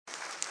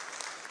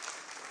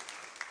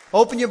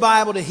Open your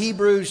Bible to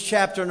Hebrews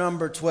chapter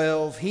number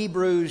 12.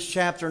 Hebrews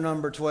chapter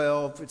number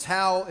 12.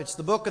 It's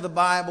the book of the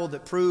Bible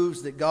that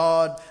proves that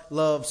God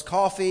loves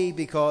coffee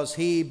because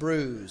He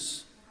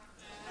brews.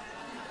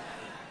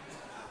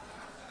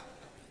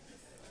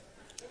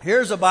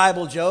 Here's a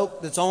Bible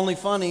joke that's only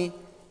funny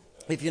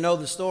if you know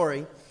the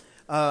story.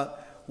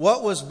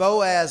 What was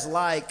Boaz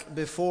like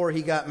before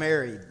he got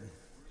married?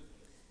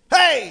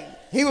 Hey,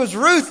 he was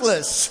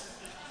ruthless.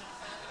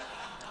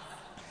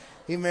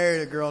 He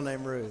married a girl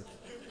named Ruth.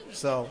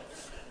 So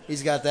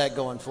he's got that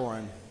going for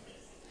him.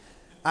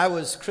 I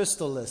was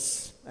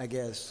crystalless, I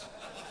guess.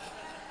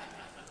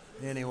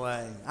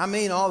 Anyway, I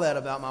mean all that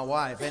about my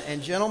wife.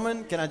 And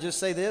gentlemen, can I just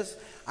say this?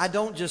 I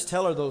don't just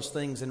tell her those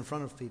things in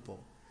front of people.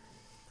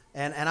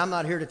 And I'm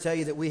not here to tell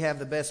you that we have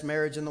the best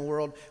marriage in the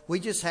world.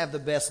 We just have the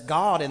best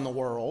God in the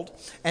world.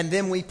 And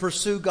then we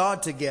pursue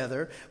God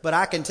together. But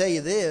I can tell you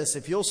this,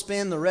 if you'll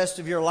spend the rest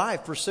of your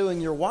life pursuing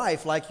your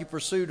wife like you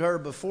pursued her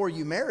before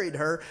you married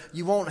her,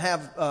 you won't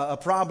have a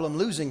problem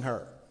losing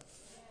her.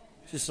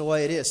 It's just the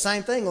way it is.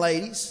 Same thing,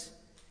 ladies.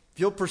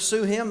 If you'll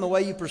pursue him the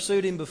way you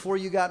pursued him before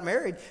you got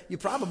married, you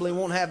probably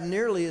won't have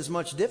nearly as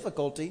much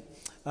difficulty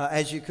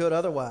as you could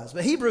otherwise.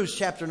 But Hebrews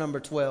chapter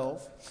number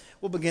 12.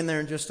 We'll begin there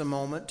in just a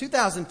moment.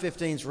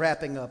 2015 is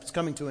wrapping up. It's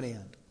coming to an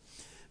end.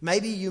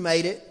 Maybe you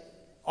made it,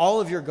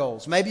 all of your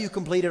goals. Maybe you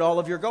completed all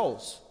of your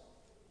goals.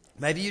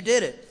 Maybe you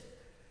did it.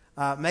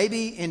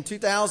 Maybe in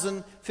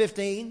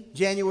 2015,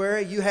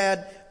 January, you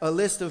had a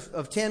list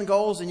of 10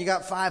 goals and you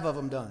got 5 of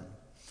them done.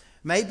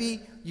 Maybe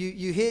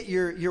you hit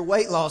your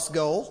weight loss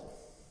goal.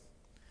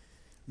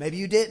 Maybe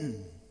you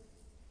didn't.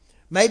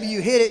 Maybe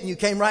you hit it and you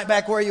came right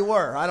back where you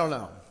were. I don't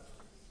know.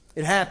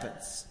 It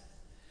happens.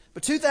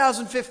 But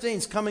 2015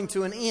 is coming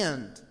to an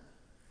end.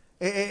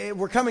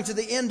 We're coming to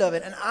the end of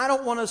it. And I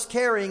don't want us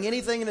carrying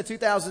anything into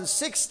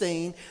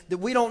 2016 that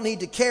we don't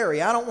need to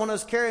carry. I don't want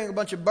us carrying a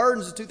bunch of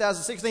burdens in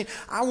 2016.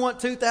 I want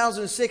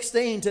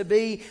 2016 to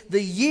be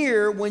the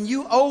year when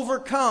you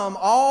overcome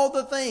all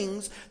the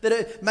things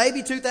that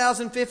maybe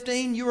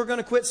 2015 you were going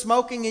to quit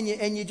smoking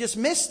and you just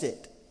missed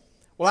it.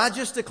 Well, I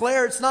just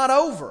declare it's not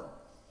over.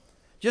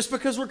 Just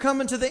because we're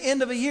coming to the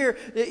end of a year,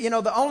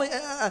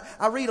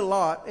 I read a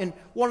lot, and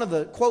one of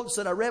the quotes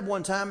that I read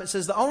one time, it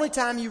says, the only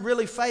time you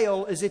really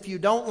fail is if you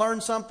don't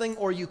learn something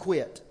or you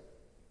quit.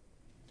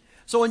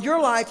 So in your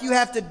life, you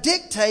have to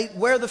dictate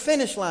where the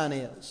finish line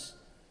is.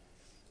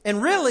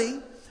 And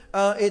really,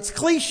 it's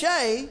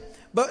cliche,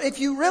 but if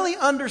you really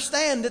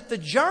understand that the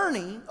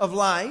journey of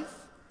life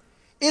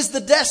is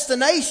the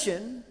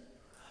destination,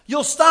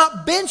 you'll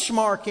stop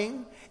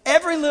benchmarking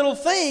every little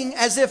thing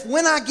as if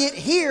when I get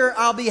here,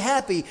 I'll be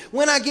happy.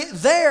 When I get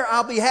there,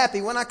 I'll be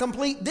happy. When I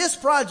complete this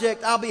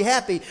project, I'll be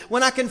happy.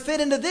 When I can fit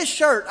into this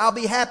shirt, I'll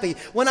be happy.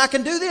 When I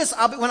can do this,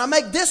 when I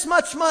make this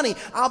much money,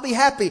 I'll be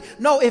happy.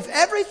 No, if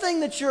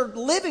everything that you're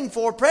living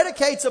for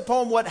predicates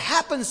upon what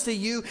happens to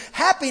you,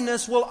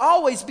 happiness will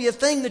always be a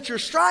thing that you're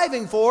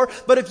striving for.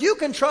 But if you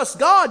can trust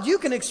God, you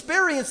can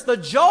experience the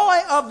joy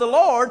of the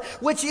Lord,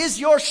 which is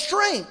your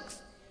strength.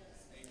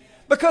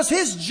 Because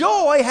His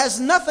joy has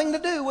nothing to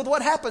do with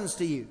what happens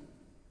to you.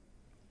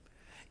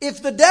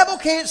 If the devil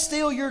can't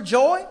steal your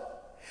joy,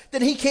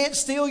 then he can't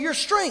steal your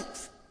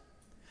strength.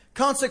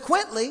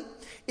 Consequently,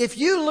 if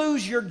you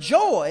lose your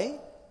joy,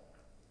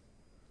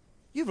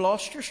 you've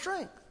lost your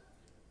strength.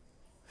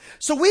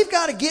 So we've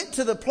got to get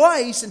to the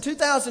place in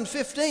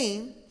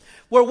 2015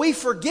 where we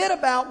forget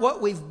about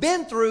what we've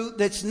been through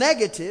that's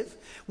negative.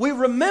 We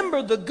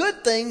remember the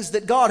good things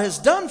that God has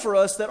done for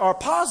us that are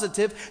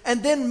positive,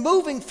 and then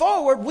moving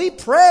forward, we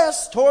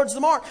press towards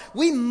the mark.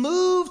 We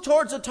move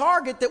towards a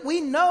target that we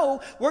know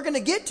we're going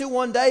to get to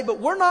one day, but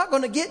we're not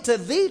going to get to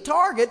the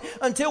target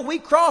until we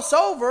cross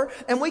over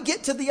and we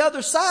get to the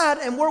other side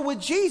and we're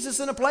with Jesus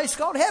in a place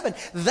called heaven.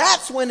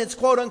 That's when it's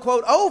quote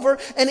unquote over,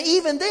 and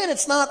even then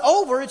it's not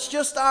over, it's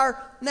just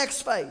our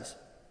next phase.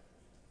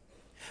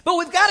 But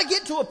we've got to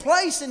get to a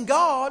place in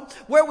God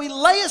where we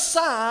lay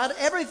aside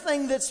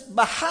everything that's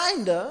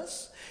behind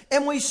us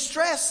and we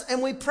stress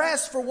and we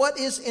press for what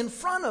is in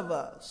front of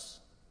us.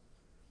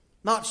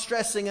 Not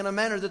stressing in a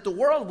manner that the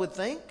world would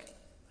think,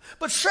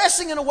 but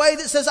stressing in a way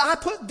that says, I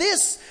put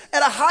this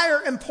at a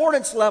higher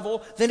importance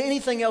level than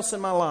anything else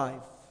in my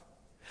life.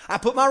 I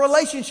put my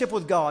relationship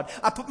with God.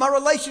 I put my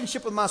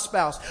relationship with my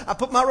spouse. I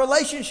put my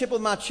relationship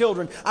with my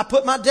children. I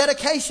put my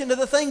dedication to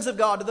the things of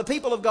God, to the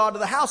people of God, to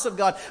the house of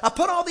God. I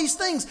put all these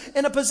things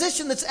in a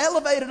position that's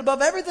elevated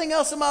above everything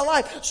else in my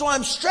life. So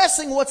I'm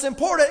stressing what's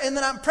important and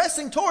then I'm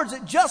pressing towards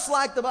it just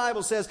like the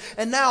Bible says.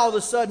 And now all of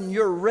a sudden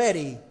you're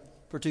ready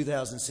for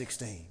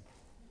 2016.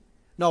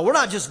 No, we're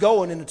not just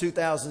going into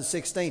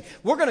 2016.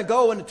 We're going to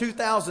go into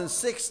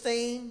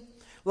 2016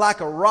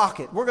 like a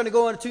rocket. We're going to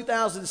go into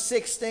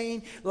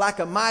 2016 like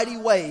a mighty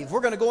wave.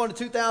 We're going to go into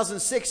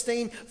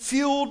 2016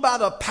 fueled by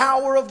the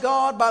power of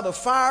God, by the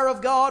fire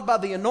of God, by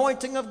the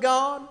anointing of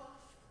God.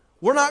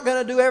 We're not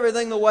going to do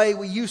everything the way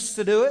we used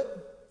to do it.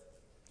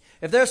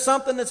 If there's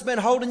something that's been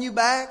holding you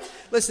back,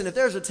 listen, if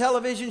there's a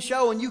television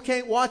show and you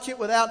can't watch it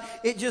without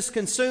it just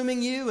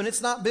consuming you and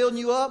it's not building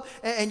you up,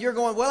 and you're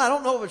going, well, I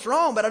don't know if it's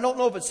wrong, but I don't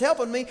know if it's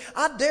helping me,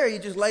 I dare you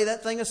just lay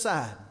that thing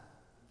aside.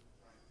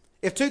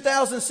 If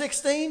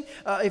 2016,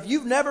 if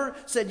you've never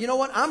said, you know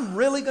what, I'm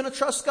really going to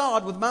trust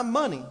God with my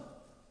money.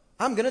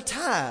 I'm going to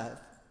tithe.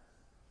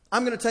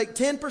 I'm going to take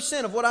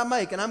 10% of what I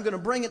make and I'm going to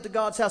bring it to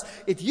God's house.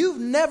 If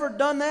you've never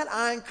done that,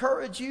 I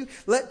encourage you,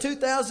 let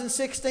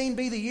 2016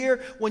 be the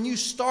year when you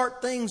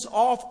start things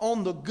off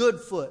on the good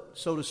foot,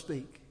 so to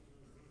speak.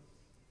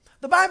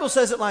 The Bible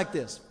says it like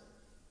this.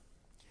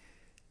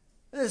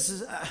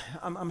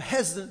 I'm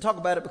hesitant to talk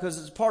about it because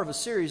it's part of a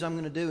series I'm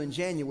going to do in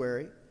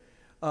January,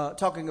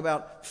 talking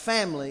about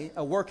family,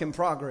 a work in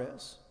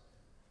progress.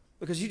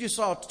 Because you just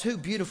saw two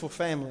beautiful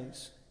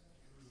families.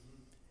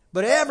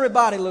 But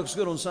everybody looks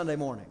good on Sunday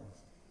morning.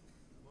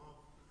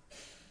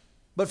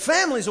 But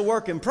family's a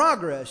work in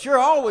progress. You're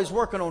always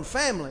working on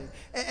family.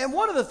 And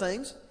one of the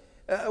things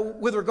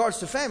with regards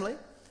to family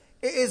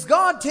is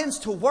God tends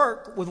to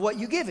work with what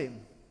you give Him.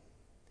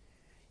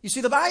 You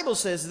see, the Bible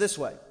says this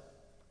way.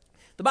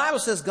 The Bible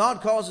says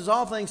God causes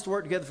all things to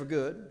work together for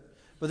good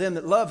for them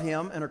that love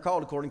Him and are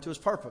called according to His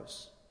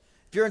purpose.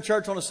 If you're in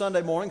church on a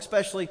Sunday morning,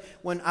 especially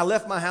when I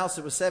left my house,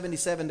 it was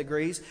 77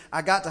 degrees.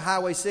 I got to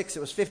Highway 6, it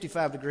was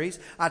 55 degrees.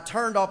 I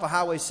turned off of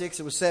Highway 6,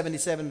 it was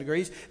 77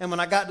 degrees. And when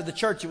I got to the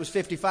church, it was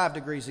 55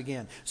 degrees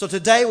again. So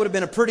today would have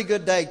been a pretty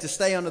good day to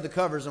stay under the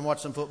covers and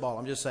watch some football.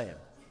 I'm just saying.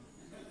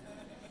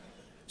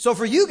 So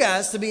for you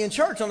guys to be in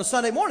church on a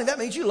Sunday morning, that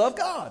means you love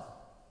God.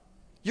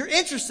 You're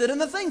interested in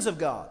the things of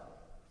God.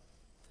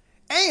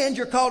 And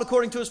you're called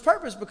according to His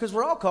purpose, because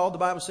we're all called, the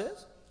Bible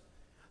says.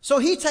 So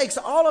He takes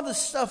all of the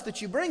stuff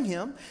that you bring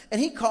Him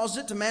and He causes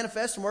it to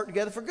manifest and work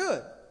together for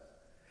good.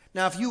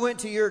 Now, if you went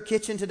to your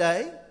kitchen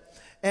today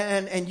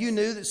and you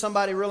knew that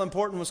somebody real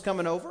important was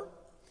coming over,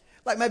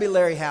 like maybe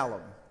Larry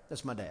Hallam,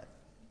 that's my dad.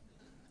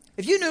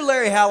 If you knew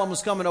Larry Hallam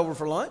was coming over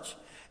for lunch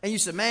and you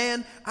said,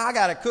 man, I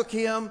got to cook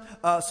him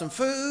some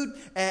food,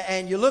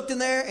 and you looked in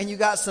there and you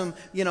got some,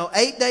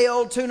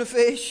 8-day-old tuna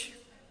fish.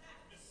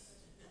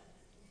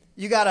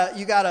 You got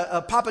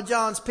a Papa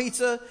John's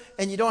pizza,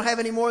 and you don't have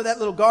any more of that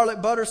little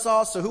garlic butter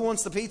sauce, so who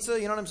wants the pizza?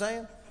 You know what I'm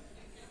saying?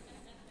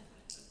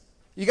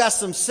 You got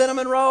some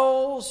cinnamon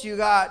rolls. You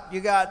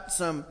got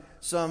some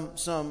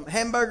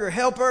hamburger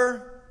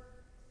helper.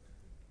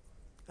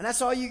 And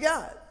that's all you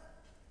got.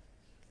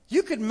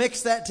 You could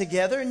mix that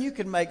together and you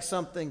could make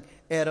something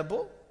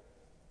edible.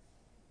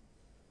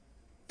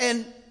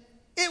 And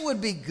it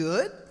would be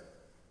good.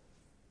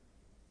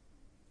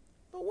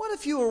 But what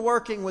if you were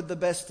working with the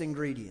best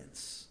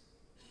ingredients?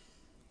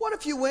 What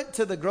if you went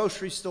to the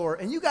grocery store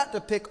and you got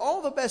to pick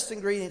all the best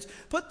ingredients,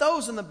 put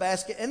those in the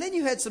basket, and then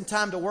you had some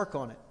time to work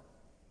on it?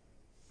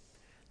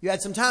 You had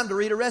some time to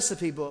read a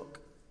recipe book.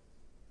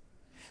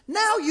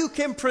 Now you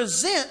can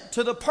present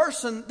to the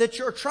person that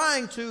you're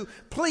trying to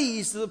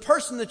please, to the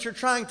person that you're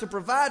trying to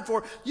provide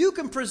for, you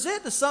can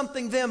present to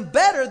something them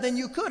better than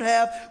you could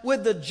have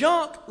with the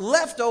junk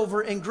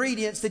leftover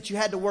ingredients that you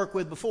had to work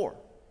with before.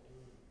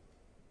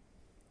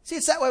 See,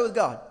 it's that way with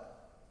God.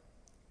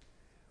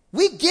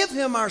 We give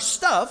Him our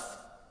stuff,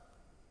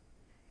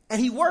 and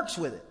He works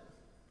with it.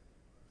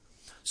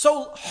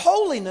 So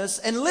holiness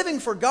and living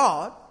for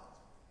God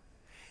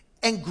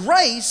and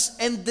grace,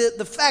 and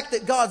the fact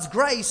that God's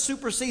grace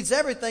supersedes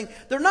everything,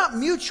 they're not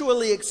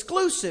mutually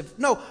exclusive.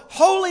 No,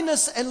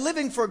 holiness and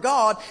living for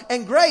God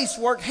and grace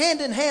work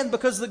hand in hand,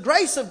 because the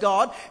grace of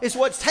God is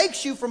what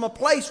takes you from a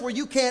place where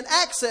you can't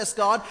access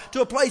God to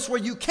a place where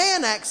you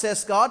can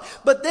access God.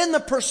 But then the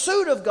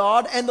pursuit of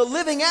God and the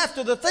living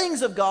after the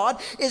things of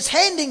God is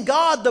handing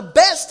God the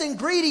best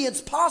ingredients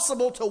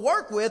possible to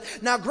work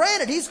with. Now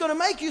granted, He's going to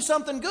make you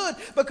something good,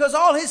 because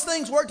all His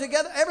things work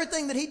together.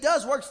 Everything that He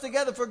does works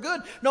together for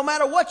good. No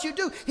matter what you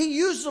do, He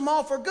uses them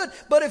all for good.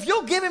 But if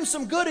you'll give Him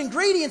some good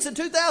ingredients in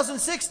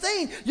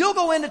 2016, you'll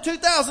go into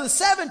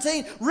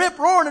 2017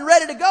 rip-roaring and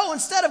ready to go,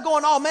 instead of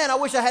going, oh man, I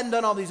wish I hadn't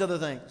done all these other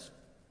things.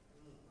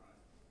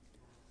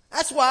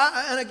 That's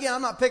why, and again,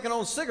 I'm not picking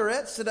on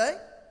cigarettes today,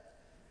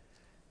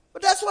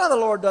 but that's why the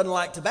Lord doesn't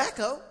like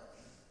tobacco,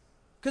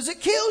 because it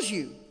kills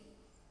you.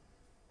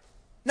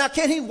 Now,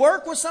 can He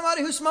work with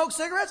somebody who smokes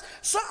cigarettes?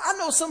 So, I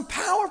know some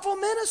powerful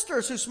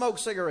ministers who smoke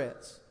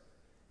cigarettes.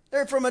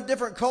 They're from a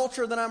different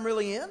culture than I'm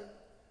really in.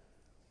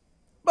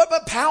 But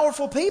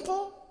powerful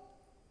people.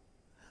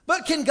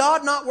 But can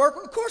God not work?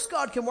 Of course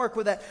God can work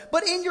with that.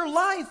 But in your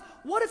life,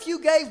 what if you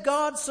gave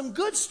God some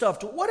good stuff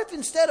to? What if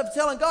instead of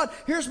telling God,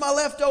 here's my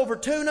leftover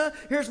tuna,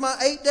 here's my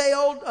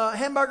 8-day-old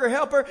hamburger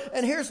helper,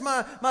 and here's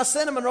my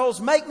cinnamon rolls,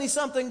 make me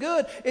something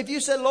good. If you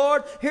said,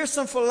 Lord, here's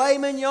some filet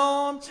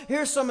mignon,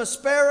 here's some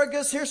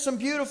asparagus, here's some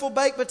beautiful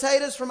baked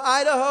potatoes from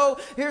Idaho,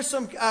 here's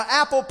some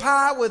apple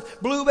pie with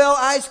bluebell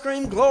ice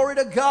cream, glory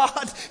to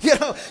God.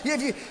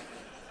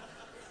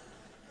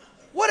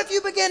 What if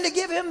you begin to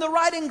give Him the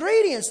right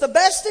ingredients, the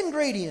best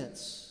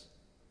ingredients?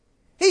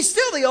 He's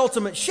still the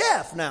ultimate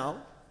chef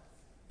now.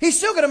 He's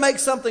still going to make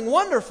something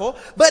wonderful.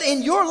 But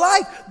in your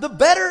life, the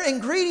better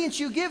ingredients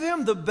you give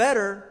Him, the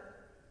better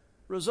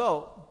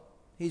result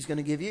He's going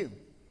to give you.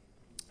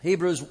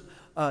 Hebrews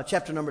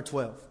chapter number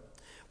 12.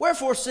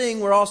 Wherefore, seeing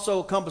we're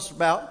also compassed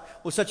about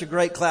with such a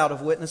great cloud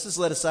of witnesses,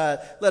 let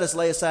us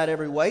lay aside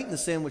every weight and the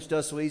sin which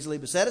does so easily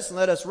beset us, and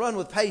let us run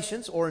with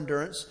patience or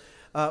endurance.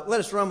 Let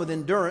us run with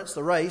endurance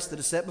the race that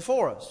is set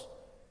before us.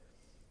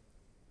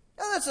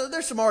 Now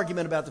there's some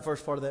argument about the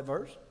first part of that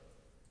verse.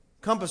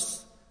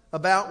 Compassed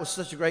about with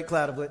such a great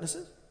cloud of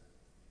witnesses.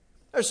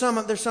 There's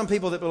some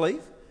people that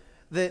believe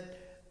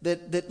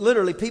that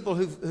literally people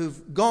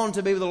who've gone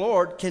to be with the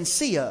Lord can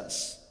see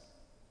us.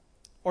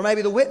 Or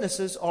maybe the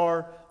witnesses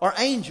are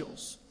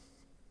angels.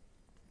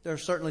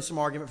 There's certainly some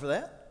argument for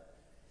that.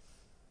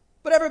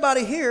 But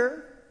everybody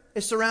here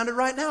is surrounded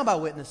right now by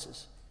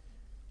witnesses.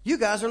 You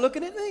guys are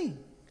looking at me.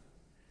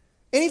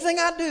 Anything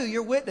I do,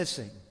 you're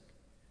witnessing.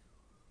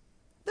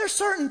 There's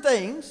certain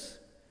things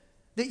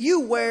that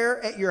you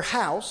wear at your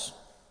house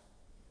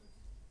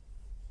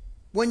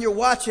when you're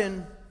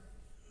watching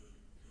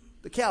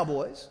the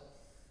Cowboys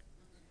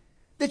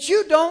that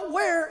you don't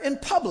wear in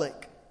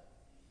public.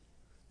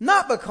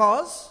 Not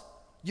because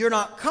you're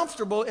not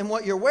comfortable in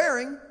what you're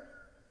wearing,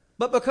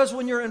 but because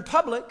when you're in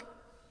public,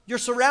 you're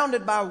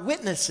surrounded by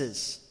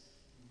witnesses.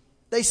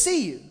 They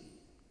see you.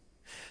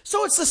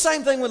 So it's the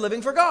same thing with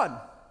living for God.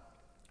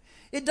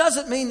 It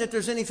doesn't mean that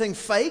there's anything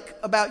fake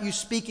about you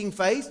speaking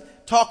faith,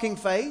 talking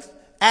faith,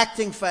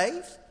 acting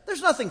faith.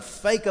 There's nothing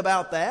fake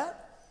about that.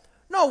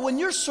 No, when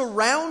you're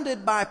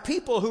surrounded by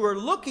people who are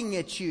looking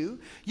at you,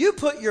 you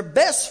put your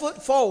best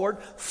foot forward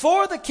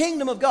for the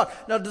kingdom of God.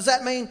 Now, does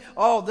that mean,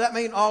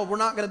 we're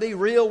not going to be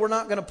real, we're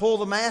not going to pull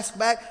the mask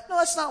back? No,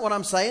 that's not what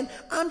I'm saying.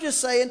 I'm just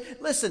saying,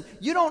 listen,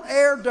 you don't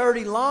air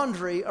dirty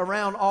laundry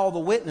around all the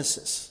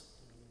witnesses.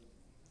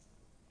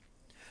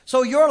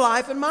 So your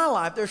life and my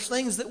life, there's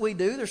things that we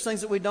do, there's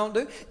things that we don't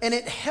do, and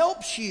it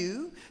helps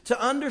you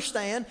to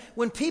understand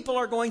when people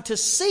are going to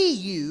see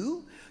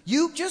you,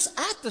 you just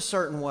act a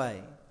certain way.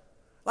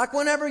 Like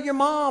whenever your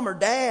mom or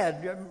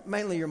dad,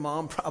 mainly your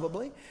mom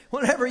probably,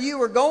 whenever you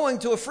were going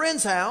to a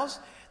friend's house,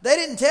 they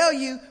didn't tell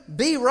you,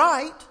 be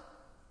right.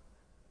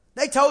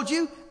 They told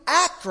you,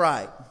 act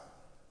right.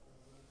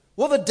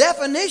 Well, the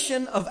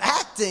definition of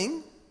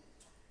acting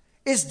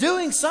is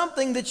doing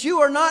something that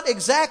you are not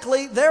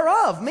exactly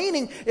thereof.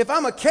 Meaning, if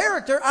I'm a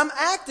character, I'm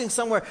acting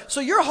somewhere. So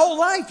your whole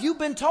life, you've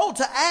been told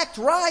to act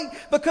right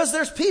because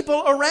there's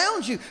people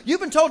around you. You've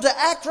been told to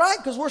act right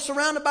because we're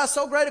surrounded by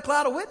so great a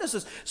cloud of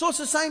witnesses. So it's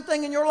the same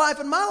thing in your life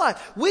and my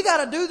life. We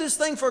got to do this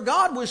thing for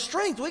God with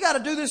strength. We got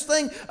to do this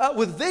thing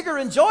with vigor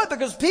and joy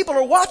because people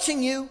are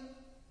watching you.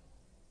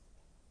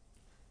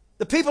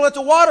 The people at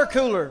the water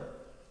cooler.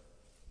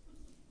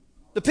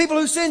 The people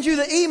who send you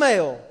the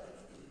email.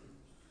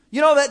 You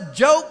know that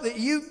joke that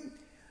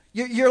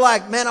you're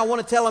like, man, I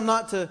want to tell them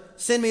not to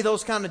send me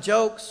those kind of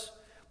jokes,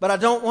 but I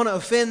don't want to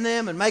offend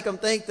them and make them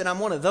think that I'm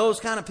one of those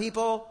kind of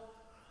people.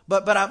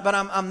 But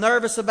I'm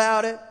nervous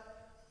about it.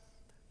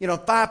 You know,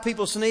 5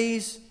 people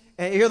sneeze,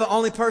 and you're the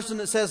only person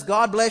that says,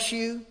 God bless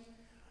you.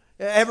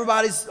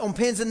 Everybody's on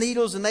pins and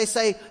needles, and they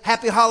say,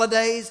 Happy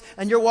Holidays,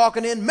 and you're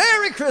walking in,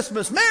 Merry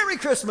Christmas, Merry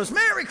Christmas,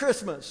 Merry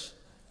Christmas.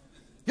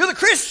 You're the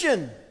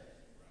Christian.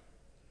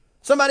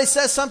 Somebody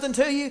says something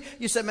to you,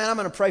 you say, man, I'm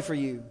going to pray for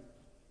you.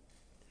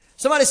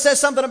 Somebody says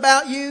something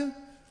about you,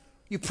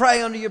 you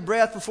pray under your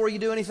breath before you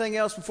do anything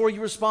else, before you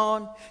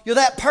respond. You're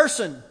that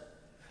person.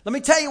 Let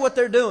me tell you what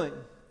they're doing,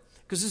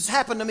 because this has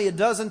happened to me a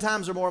dozen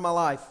times or more in my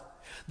life.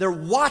 They're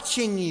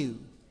watching you.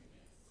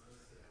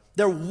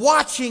 They're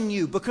watching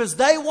you because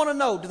they want to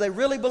know, do they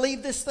really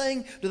believe this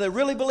thing? Do they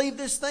really believe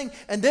this thing?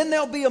 And then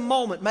there'll be a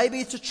moment. Maybe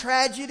it's a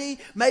tragedy.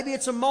 Maybe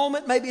it's a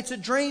moment. Maybe it's a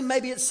dream.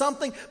 Maybe it's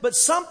something. But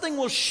something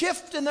will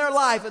shift in their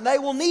life and they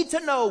will need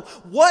to know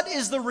what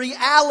is the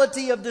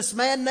reality of this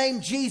man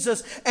named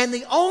Jesus. And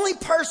the only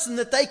person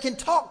that they can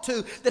talk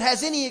to that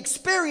has any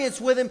experience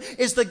with him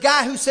is the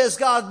guy who says,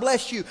 God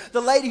bless you.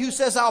 The lady who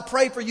says, I'll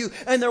pray for you.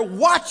 And they're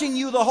watching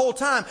you the whole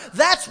time.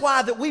 That's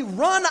why that we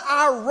run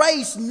our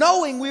race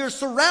knowing we are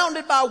surrounded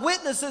by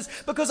witnesses,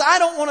 because I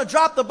don't want to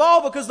drop the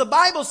ball, because the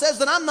Bible says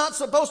that I'm not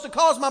supposed to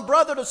cause my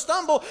brother to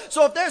stumble.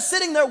 So if they're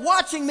sitting there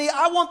watching me,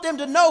 I want them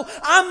to know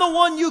I'm the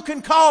one you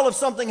can call if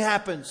something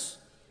happens.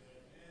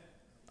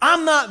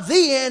 I'm not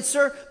the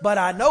answer, but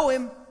I know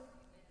him.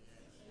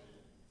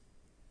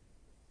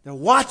 They're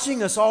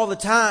watching us all the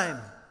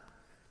time.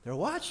 They're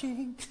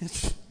watching.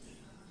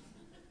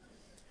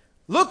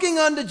 Looking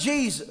unto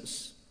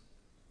Jesus,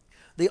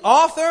 the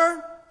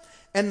author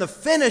and the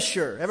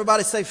finisher.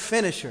 Everybody say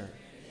finisher.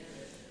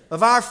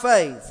 Of our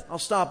faith. I'll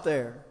stop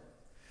there.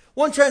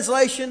 One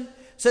translation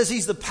says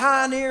he's the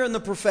pioneer and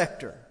the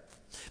perfecter.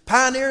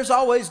 Pioneers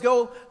always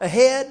go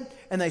ahead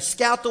and they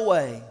scout the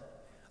way.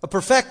 A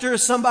perfecter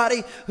is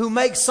somebody who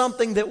makes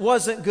something that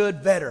wasn't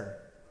good better.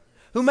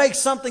 Who makes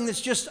something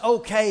that's just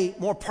okay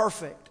more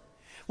perfect.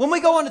 When we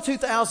go into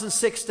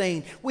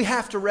 2016, we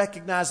have to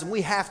recognize and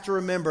we have to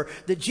remember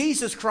that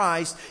Jesus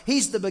Christ,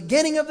 he's the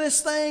beginning of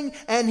this thing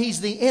and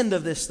he's the end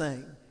of this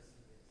thing.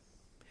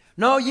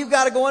 No, you've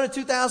got to go into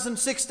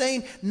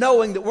 2016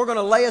 knowing that we're going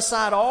to lay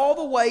aside all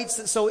the weights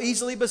that so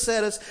easily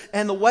beset us.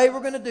 And the way we're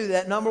going to do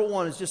that, number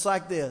one, is just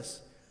like this.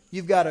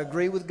 You've got to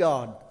agree with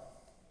God.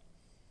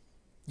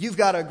 You've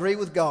got to agree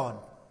with God.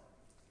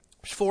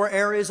 There's 4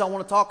 areas I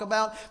want to talk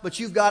about, but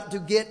you've got to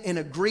get in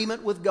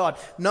agreement with God.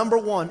 Number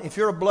one, if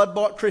you're a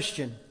blood-bought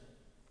Christian,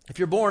 if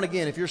you're born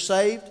again, if you're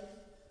saved,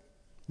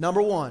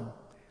 number one,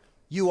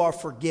 you are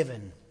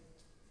forgiven.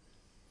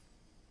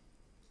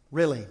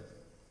 Really.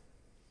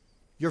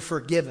 You're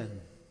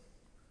forgiven.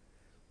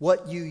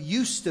 What you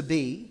used to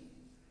be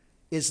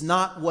is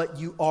not what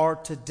you are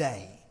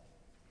today.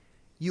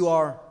 You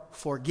are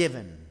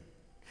forgiven.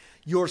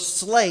 Your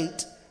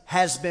slate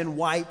has been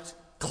wiped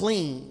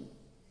clean.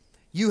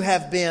 You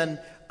have been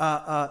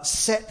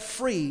set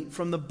free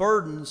from the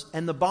burdens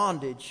and the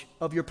bondage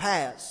of your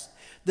past.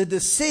 The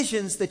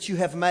decisions that you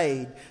have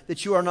made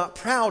that you are not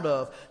proud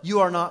of,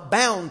 you are not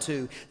bound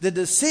to. The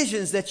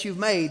decisions that you've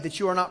made that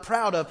you are not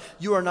proud of,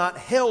 you are not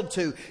held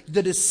to.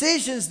 The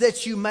decisions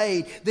that you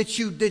made that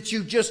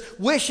you just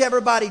wish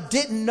everybody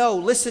didn't know,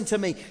 listen to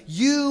me,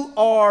 you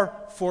are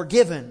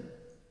forgiven.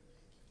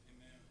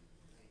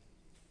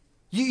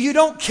 You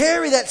don't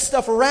carry that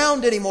stuff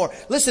around anymore.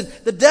 Listen,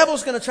 the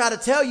devil's going to try to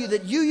tell you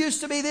that you used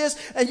to be this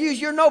and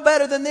you're no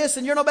better than this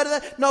and you're no better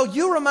than that. No,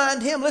 you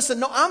remind him, listen,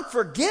 no, I'm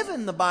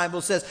forgiven, the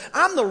Bible says.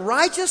 I'm the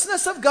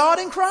righteousness of God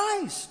in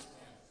Christ.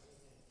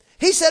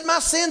 He said my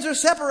sins are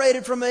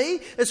separated from me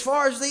as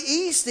far as the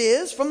east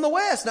is from the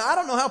west. Now, I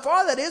don't know how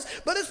far that is,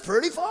 but it's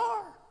pretty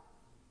far.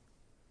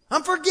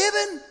 I'm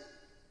forgiven.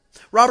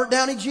 Robert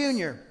Downey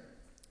Jr.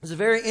 is a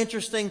very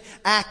interesting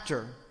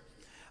actor.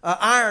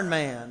 Iron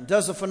Man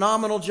does a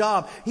phenomenal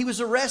job. He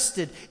was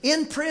arrested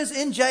in prison,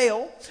 in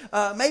jail,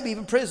 maybe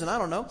even prison, I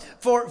don't know,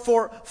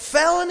 for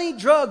felony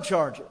drug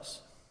charges.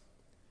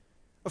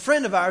 A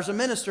friend of ours, a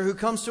minister who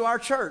comes to our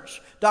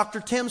church, Dr.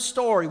 Tim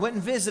Story, went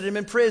and visited him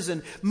in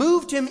prison,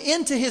 moved him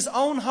into his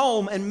own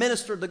home and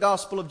ministered the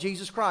gospel of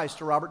Jesus Christ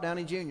to Robert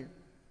Downey Jr.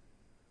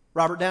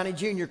 Robert Downey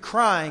Jr.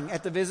 crying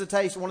at the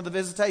visitation, one of the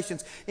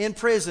visitations in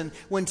prison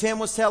when Tim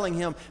was telling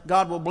him,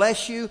 God will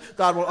bless you.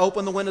 God will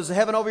open the windows of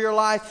heaven over your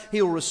life.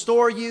 He will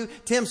restore you.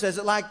 Tim says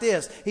it like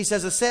this. He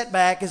says a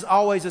setback is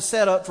always a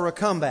setup for a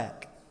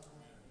comeback.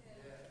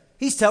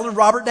 He's telling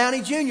Robert Downey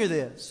Jr.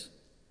 this.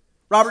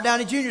 Robert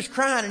Downey Jr. is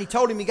crying and he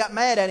told him, he got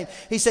mad at him.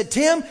 He said,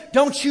 Tim,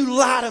 don't you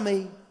lie to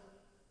me.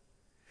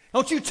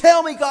 Don't you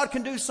tell me God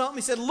can do something.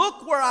 He said,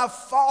 look where I've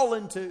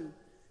fallen to.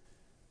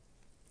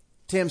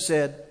 Tim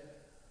said,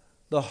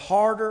 the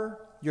harder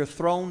you're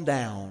thrown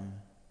down,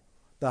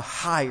 the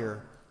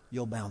higher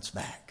you'll bounce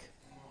back.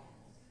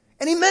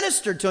 And he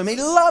ministered to him. He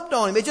loved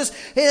on him. They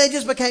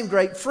just became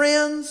great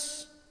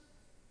friends.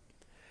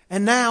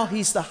 And now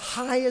he's the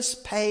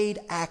highest paid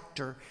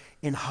actor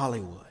in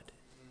Hollywood.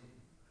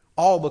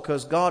 All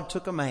because God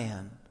took a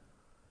man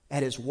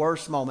at his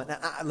worst moment. Now,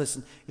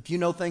 listen, if you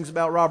know things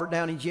about Robert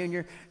Downey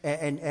Jr.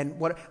 and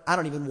what, I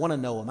don't even want to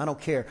know him. I don't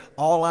care.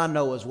 All I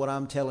know is what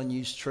I'm telling you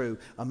is true.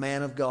 A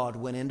man of God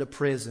went into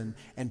prison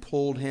and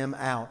pulled him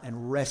out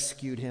and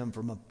rescued him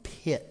from a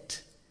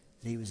pit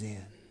that he was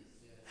in.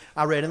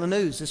 I read in the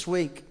news this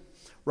week,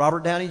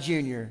 Robert Downey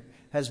Jr.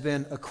 has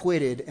been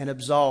acquitted and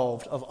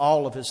absolved of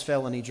all of his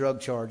felony drug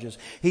charges.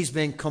 He's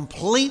been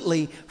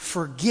completely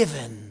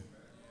forgiven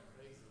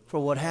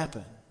for what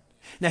happened.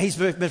 Now, he's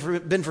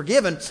been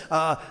forgiven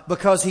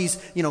because he's,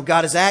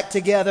 got his act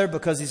together,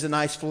 because he's a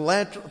nice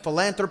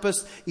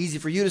philanthropist. Easy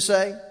for you to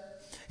say.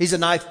 He's a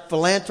nice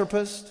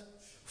philanthropist.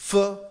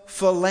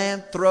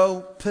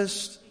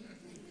 Philanthropist.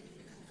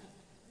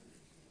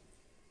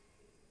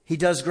 He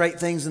does great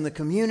things in the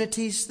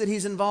communities that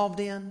he's involved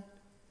in.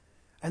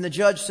 And the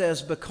judge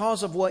says,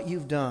 because of what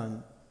you've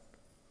done,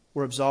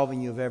 we're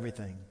absolving you of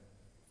everything.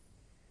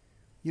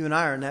 You and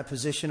I are in that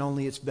position,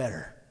 only it's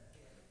better.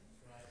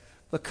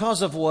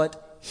 Because of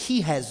what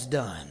he has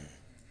done,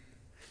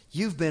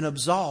 you've been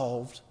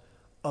absolved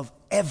of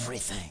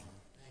everything.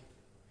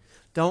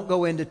 Don't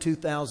go into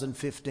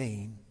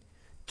 2015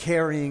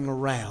 carrying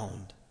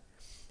around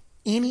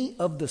any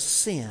of the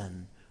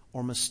sin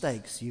or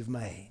mistakes you've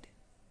made.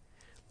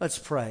 Let's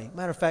pray.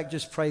 Matter of fact,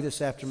 just pray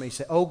this after me.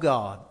 Say, oh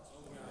God,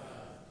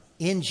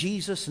 in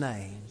Jesus'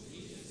 name,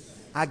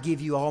 I give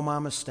you all my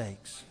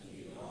mistakes.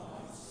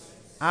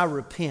 I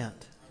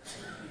repent.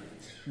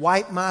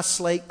 Wipe my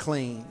slate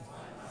clean.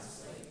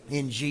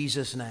 In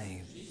Jesus'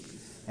 name.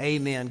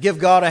 Amen. Give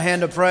God a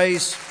hand of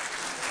praise.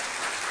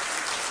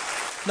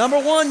 Number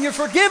one, you're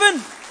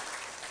forgiven.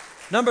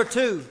 Number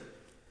two,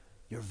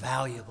 you're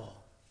valuable.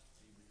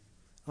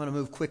 I'm going to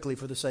move quickly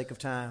for the sake of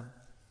time.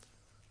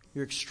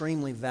 You're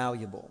extremely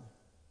valuable.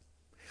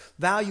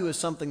 Value is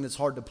something that's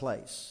hard to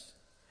place.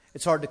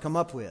 It's hard to come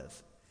up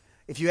with.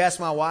 If you ask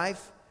my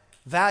wife,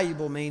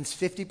 valuable means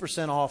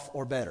 50% off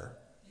or better.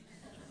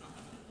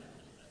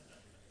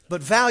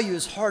 But value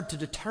is hard to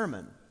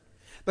determine.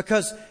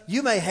 Because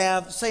you may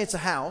have, say it's a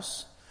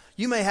house,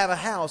 you may have a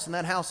house and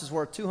that house is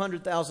worth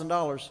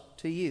 $200,000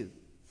 to you.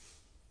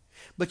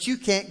 But you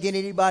can't get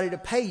anybody to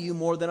pay you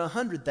more than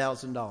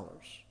 $100,000.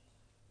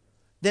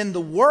 then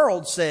the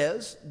world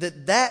says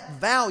that that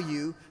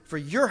value for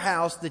your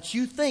house that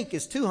you think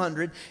is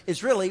 $200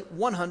 is really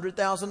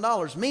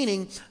 $100,000.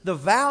 Meaning the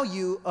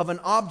value of an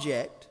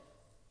object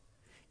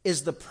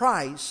is the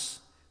price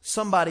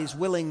somebody's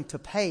willing to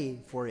pay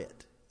for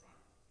it.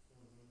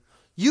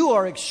 You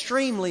are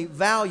extremely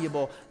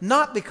valuable,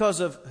 not because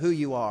of who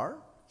you are,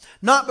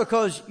 not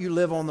because you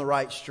live on the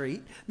right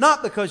street,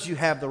 not because you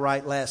have the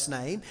right last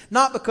name,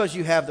 not because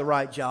you have the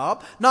right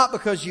job, not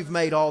because you've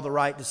made all the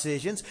right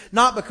decisions,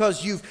 not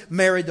because you've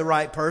married the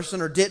right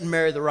person or didn't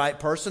marry the right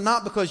person,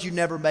 not because you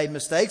never made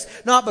mistakes,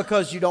 not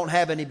because you don't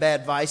have any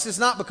bad vices,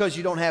 not because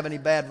you don't have any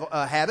bad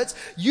habits.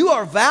 You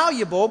are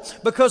valuable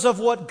because of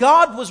what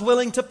God was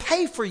willing to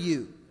pay for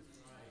you.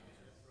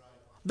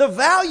 The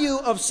value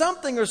of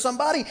something or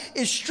somebody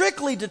is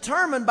strictly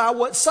determined by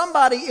what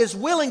somebody is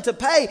willing to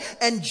pay.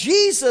 And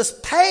Jesus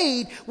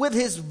paid with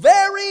His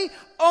very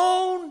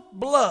own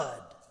blood.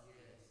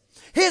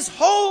 His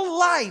whole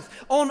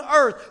life on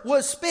earth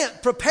was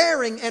spent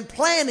preparing and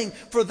planning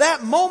for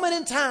that moment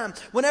in time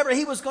whenever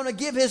He was going to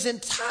give His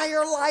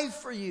entire life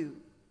for you.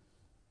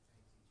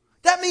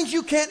 That means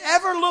you can't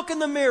ever look in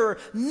the mirror,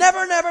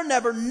 never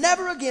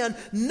again,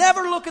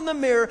 never look in the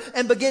mirror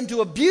and begin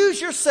to abuse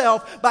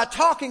yourself by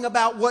talking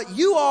about what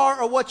you are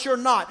or what you're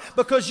not.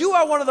 Because you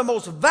are one of the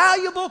most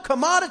valuable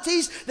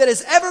commodities that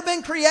has ever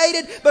been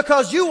created,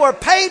 because you were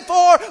paid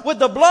for with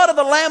the blood of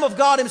the Lamb of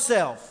God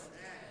Himself.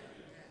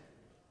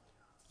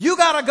 You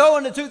got to go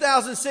into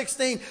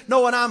 2016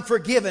 knowing I'm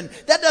forgiven.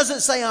 That doesn't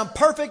say I'm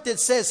perfect. It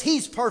says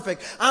He's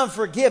perfect. I'm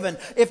forgiven.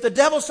 If the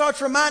devil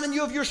starts reminding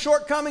you of your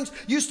shortcomings,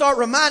 you start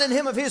reminding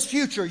him of his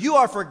future. You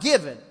are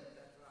forgiven.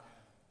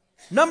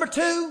 Number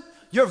 2,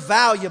 you're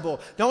valuable.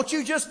 Don't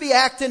you just be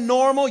acting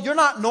normal. You're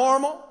not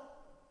normal.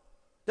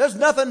 There's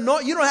nothing,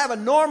 you don't have a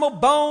normal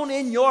bone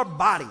in your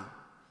body.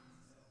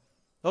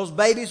 Those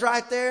babies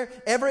right there,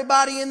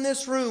 everybody in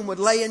this room would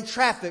lay in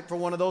traffic for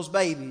one of those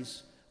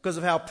babies, because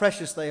of how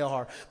precious they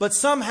are. But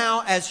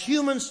somehow, as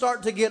humans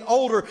start to get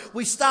older,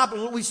 we stop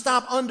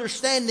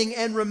understanding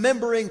and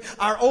remembering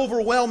our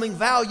overwhelming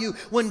value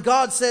when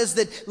God says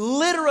that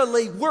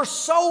literally we're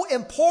so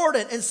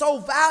important and so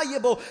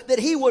valuable that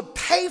He would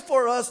pay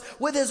for us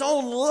with His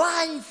own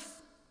life.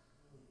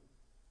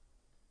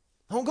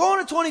 Don't go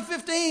into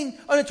 2015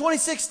 or into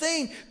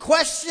 2016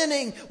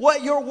 questioning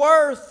what you're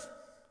worth.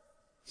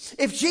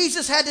 If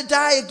Jesus had to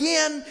die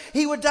again,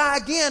 He would die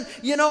again.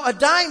 You know, a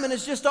diamond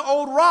is just an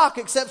old rock,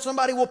 except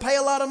somebody will pay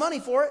a lot of money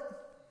for it.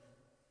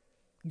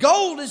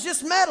 Gold is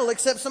just metal,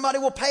 except somebody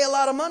will pay a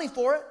lot of money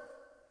for it.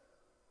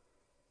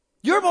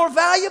 You're more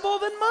valuable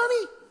than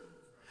money.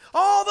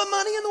 All the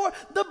money in the world.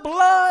 The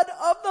blood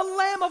of the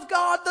Lamb of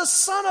God, the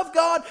Son of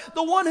God,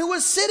 the one who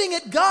was sitting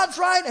at God's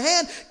right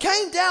hand,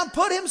 came down,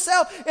 put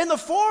Himself in the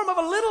form of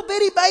a little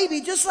bitty baby,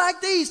 just like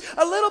these,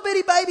 a little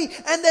bitty baby,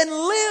 and then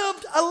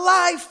lived a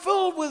life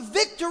filled with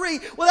victory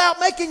without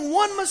making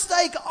one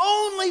mistake,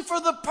 only for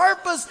the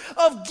purpose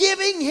of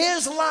giving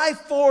His life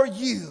for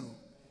you.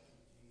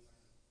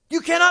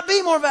 You cannot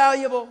be more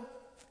valuable.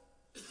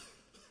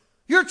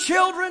 Your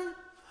children,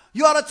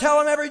 you ought to tell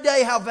them every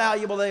day how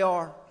valuable they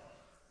are.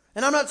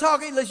 And I'm not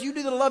talking, unless you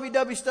do the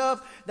lovey-dovey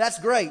stuff, that's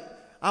great.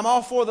 I'm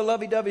all for the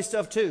lovey-dovey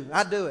stuff too.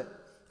 I do it.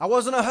 I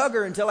wasn't a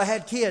hugger until I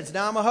had kids.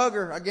 Now I'm a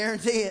hugger. I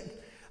guarantee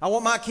it. I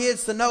want my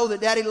kids to know that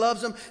Daddy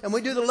loves them. And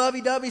we do the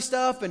lovey-dovey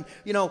stuff. And,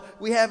 you know,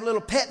 we have little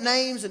pet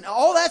names. And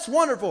all that's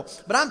wonderful.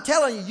 But I'm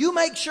telling you, you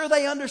make sure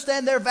they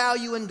understand their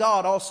value in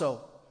God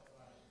also.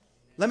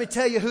 Let me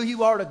tell you who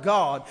you are to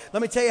God.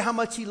 Let me tell you how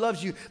much He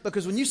loves you.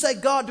 Because when you say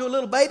God to a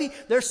little baby,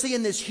 they're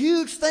seeing this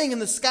huge thing in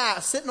the sky,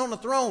 sitting on the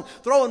throne,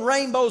 throwing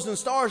rainbows and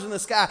stars in the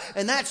sky.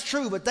 And that's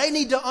true. But they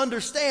need to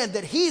understand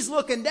that He's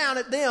looking down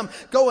at them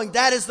going,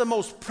 that is the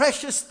most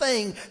precious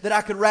thing that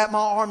I could wrap my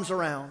arms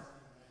around.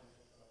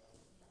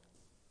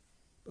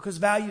 Because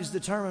value is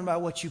determined by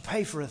what you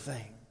pay for a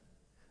thing.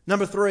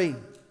 Number 3,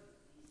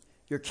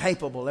 you're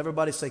capable.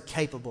 Everybody say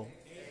capable.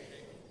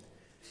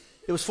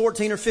 It was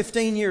 14 or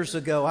 15 years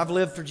ago. I've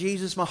lived for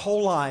Jesus my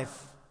whole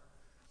life.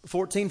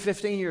 14,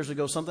 15 years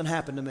ago, something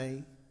happened to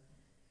me.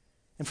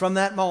 And from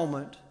that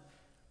moment,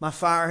 my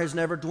fire has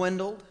never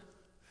dwindled.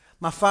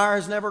 My fire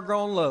has never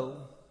grown low.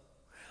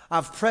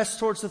 I've pressed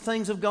towards the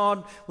things of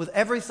God with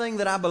everything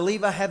that I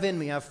believe I have in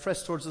me. I've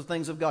pressed towards the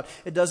things of God.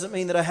 It doesn't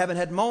mean that I haven't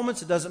had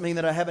moments. It doesn't mean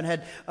that I haven't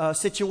had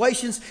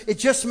situations. It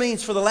just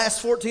means for the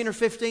last 14 or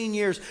 15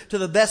 years, to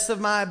the best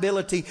of my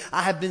ability,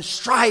 I have been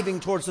striving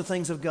towards the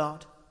things of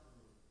God.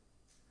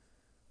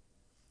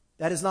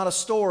 That is not a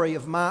story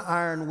of my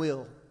iron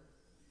will.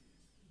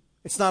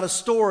 It's not a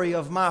story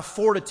of my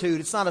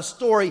fortitude. It's not a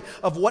story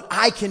of what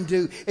I can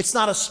do. It's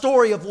not a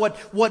story of what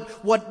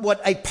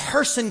a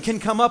person can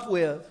come up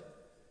with.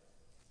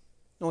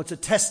 No, it's a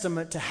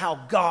testament to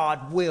how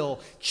God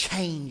will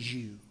change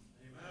you.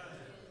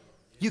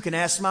 You can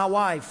ask my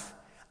wife.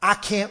 I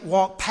can't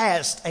walk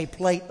past a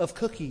plate of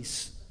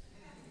cookies.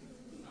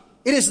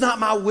 It is not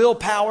my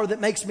willpower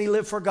that makes me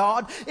live for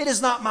God. It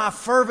is not my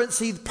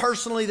fervency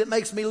personally that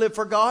makes me live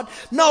for God.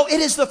 No, it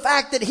is the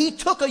fact that He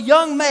took a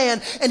young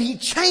man and He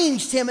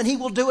changed him, and He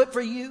will do it for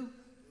you.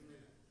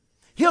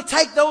 He'll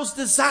take those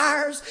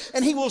desires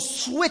and He will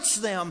switch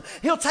them.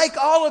 He'll take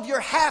all of your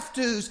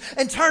have-tos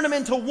and turn them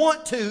into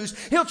want-tos.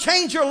 He'll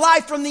change your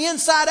life from the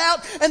inside out,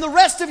 and the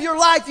rest of your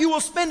life you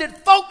will spend it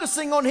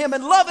focusing on Him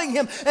and loving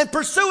Him and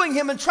pursuing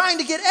Him and trying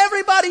to get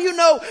everybody you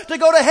know to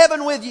go to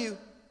heaven with you.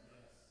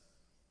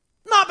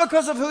 Not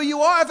because of who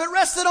you are. If it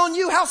rested on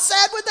you, how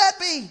sad would that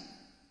be?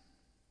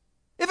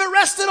 If it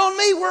rested on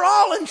me, we're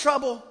all in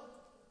trouble.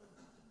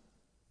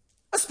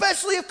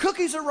 Especially if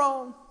cookies are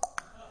wrong.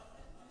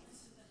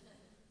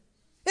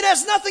 It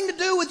has nothing to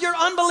do with your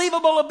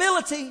unbelievable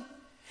ability.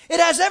 It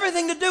has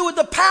everything to do with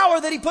the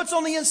power that He puts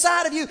on the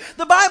inside of you.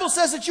 The Bible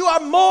says that you are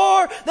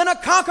more than a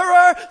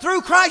conqueror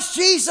through Christ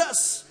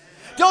Jesus.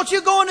 Don't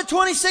you go into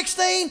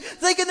 2016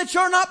 thinking that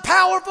you're not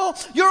powerful.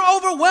 You're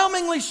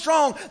overwhelmingly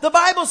strong. The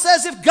Bible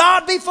says if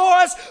God be for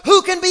us,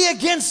 who can be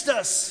against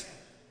us?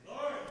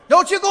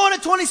 Don't you go into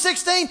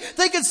 2016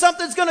 thinking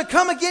something's going to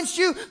come against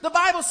you. The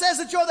Bible says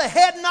that you're the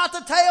head and not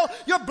the tail.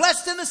 You're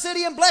blessed in the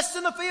city and blessed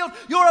in the field.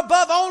 You're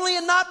above only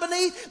and not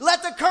beneath.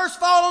 Let the curse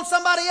fall on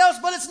somebody else,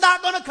 but it's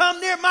not going to come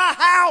near my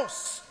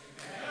house.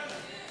 Amen.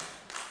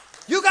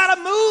 You got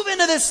to move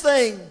into this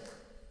thing.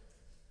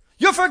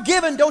 You're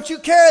forgiven. Don't you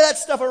carry that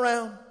stuff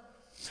around.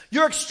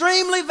 You're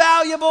extremely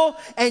valuable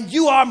and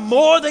you are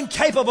more than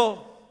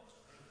capable.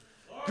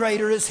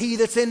 Greater is He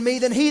that's in me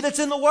than he that's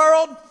in the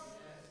world.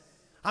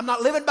 I'm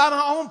not living by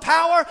my own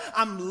power.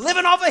 I'm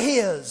living off of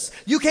His.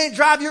 You can't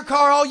drive your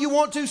car all you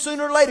want to.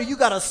 Sooner or later, you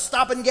got to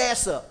stop and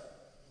gas up.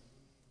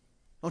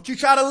 Don't you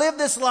try to live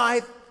this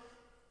life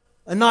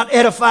and not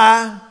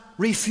edify,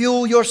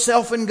 refuel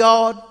yourself in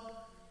God.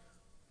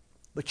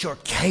 But you're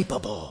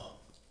capable.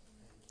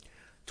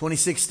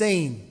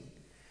 2016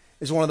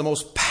 is one of the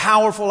most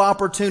powerful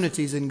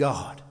opportunities in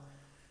God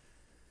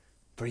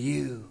for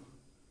you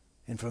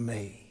and for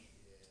me.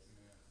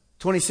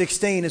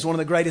 2016 is one of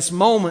the greatest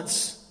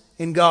moments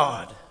in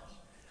God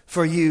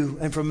for you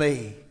and for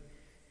me.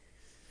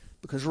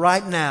 Because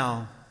right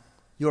now,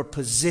 you're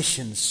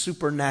positioned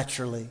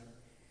supernaturally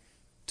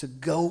to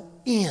go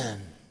in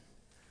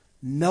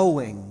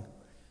knowing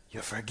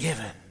you're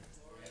forgiven,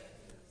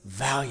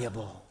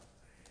 valuable,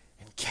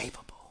 and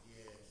capable.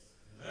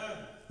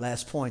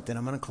 Last point, then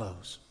I'm going to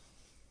close.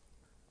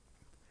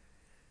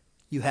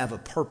 You have a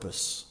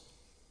purpose.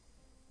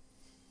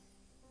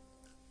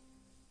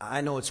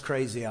 I know it's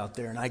crazy out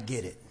there, and I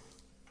get it.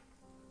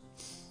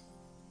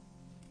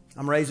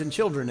 I'm raising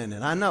children in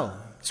it. I know.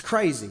 It's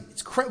crazy.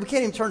 We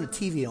can't even turn the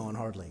TV on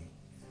hardly.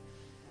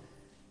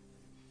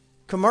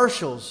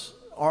 Commercials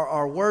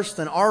are worse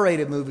than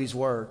R-rated movies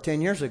were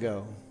 10 years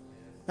ago.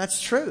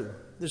 That's true.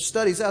 There's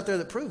studies out there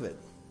that prove it.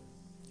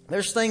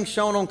 There's things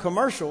shown on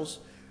commercials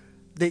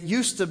that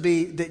used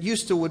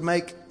to would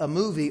make a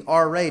movie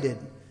R-rated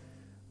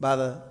by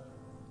the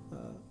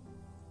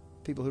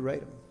people who rate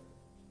them.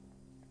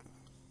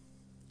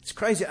 It's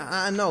crazy.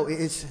 I know.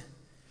 It's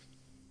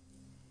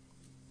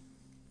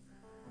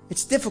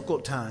a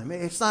difficult time.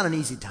 It's not an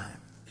easy time.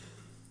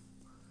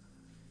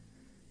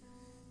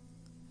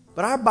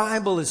 But our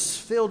Bible is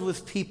filled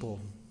with people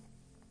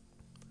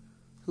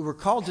who were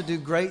called to do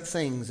great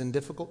things in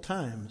difficult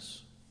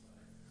times.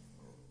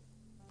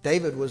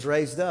 David was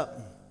raised up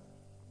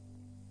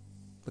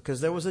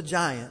because there was a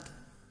giant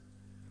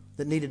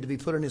that needed to be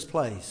put in his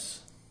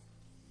place.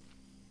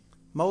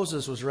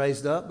 Moses was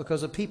raised up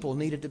because a people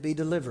needed to be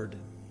delivered.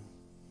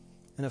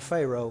 And a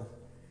Pharaoh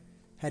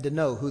had to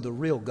know who the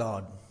real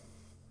God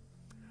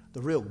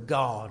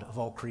of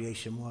all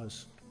creation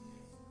was.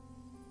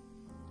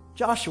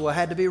 Joshua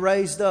had to be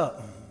raised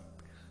up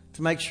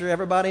to make sure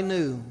everybody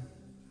knew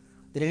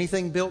that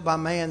anything built by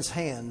man's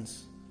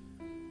hands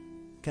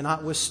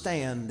cannot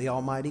withstand the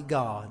Almighty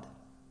God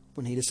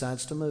when He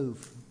decides to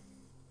move.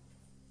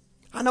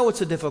 I know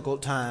it's a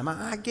difficult time.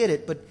 I get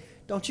it, but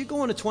don't you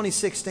go into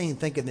 2016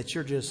 thinking that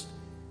you're just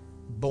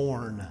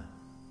born.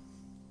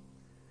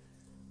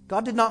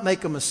 God did not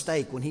make a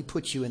mistake when He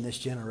put you in this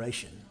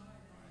generation.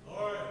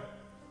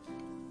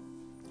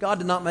 God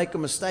did not make a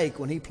mistake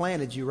when He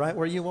planted you right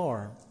where you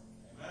are.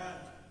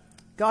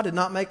 God did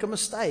not make a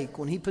mistake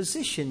when He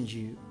positioned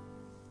you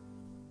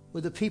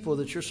with the people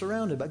that you're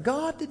surrounded by.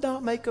 God did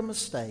not make a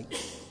mistake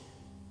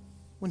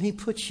when He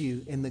put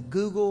you in the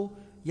Google,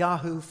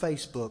 Yahoo,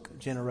 Facebook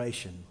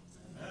generation.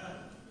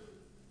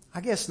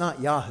 I guess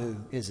not Yahoo,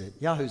 is it?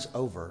 Yahoo's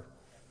over.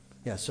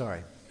 Yeah,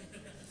 sorry.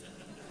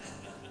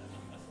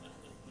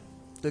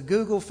 The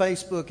Google,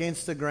 Facebook,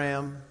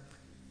 Instagram,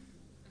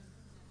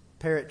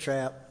 Parrot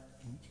Trap,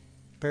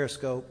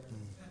 Periscope.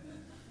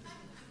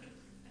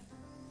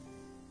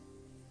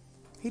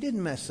 He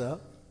didn't mess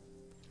up.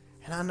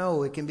 And I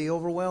know it can be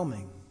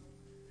overwhelming.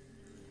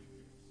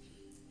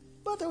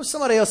 But there was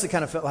somebody else that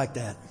kind of felt like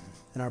that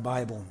in our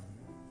Bible.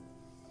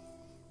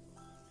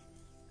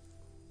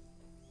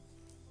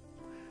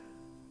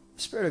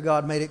 The Spirit of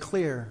God made it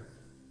clear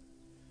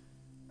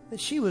that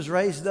she was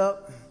raised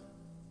up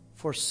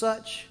for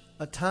such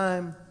a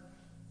time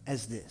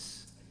as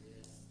this.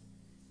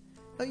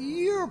 Now,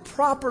 you're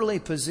properly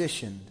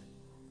positioned.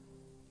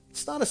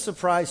 It's not a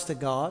surprise to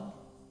God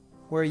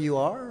where you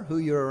are, who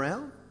you're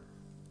around.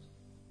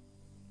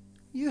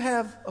 You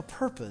have a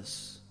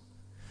purpose.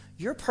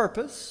 Your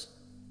purpose,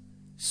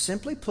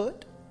 simply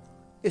put,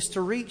 is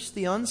to reach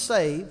the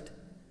unsaved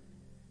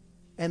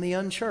and the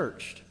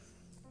unchurched.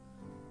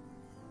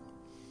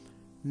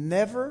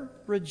 Never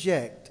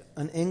reject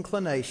an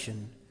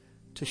inclination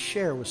to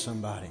share with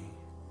somebody.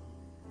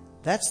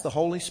 That's the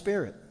Holy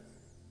Spirit.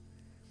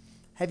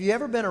 Have you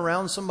ever been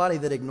around somebody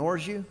that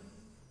ignores you?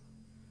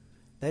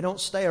 They don't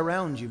stay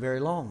around you very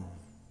long.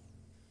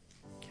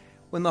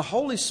 When the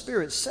Holy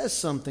Spirit says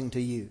something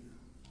to you,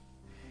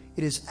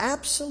 it is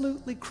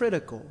absolutely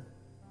critical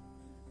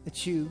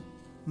that you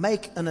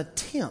make an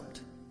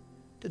attempt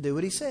to do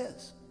what He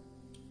says.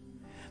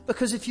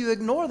 Because if you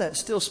ignore that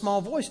still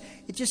small voice,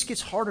 it just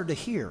gets harder to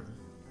hear.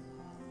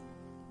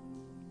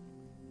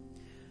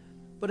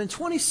 But in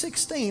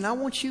 2016, I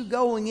want you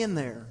going in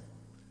there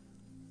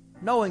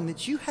knowing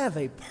that you have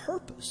a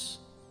purpose.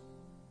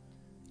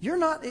 You're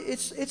not,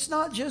 it's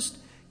not just,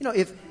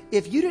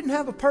 if you didn't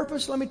have a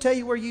purpose, let me tell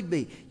you where you'd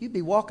be. You'd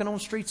be walking on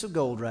streets of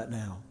gold right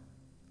now.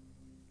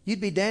 You'd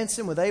be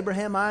dancing with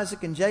Abraham,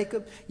 Isaac, and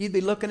Jacob. You'd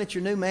be looking at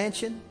your new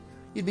mansion.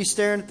 You'd be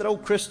staring at that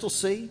old crystal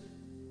sea,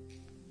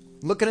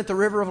 looking at the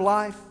river of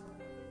life,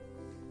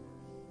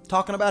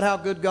 talking about how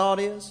good God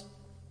is.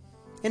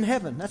 In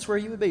heaven, that's where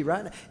you would be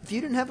right now. If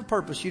you didn't have a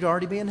purpose, you'd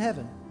already be in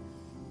heaven.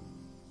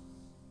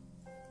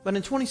 But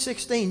in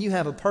 2016, you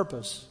have a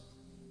purpose.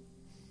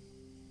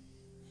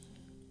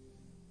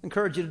 I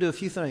encourage you to do a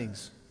few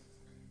things.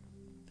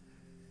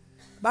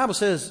 The Bible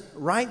says,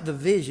 write the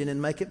vision and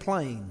make it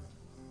plain.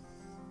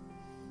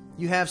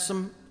 You have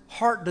some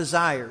heart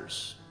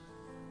desires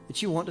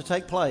that you want to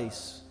take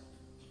place.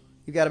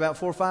 You've got about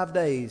 4 or 5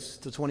 days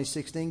till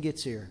 2016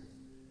 gets here.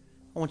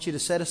 I want you to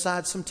set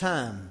aside some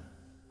time.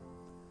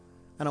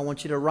 And I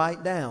want you to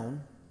write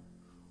down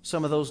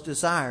some of those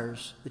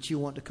desires that you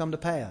want to come to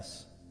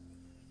pass.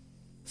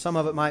 Some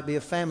of it might be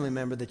a family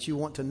member that you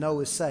want to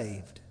know is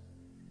saved.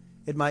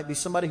 It might be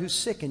somebody who's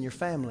sick in your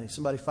family,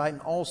 somebody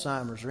fighting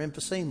Alzheimer's or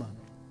emphysema.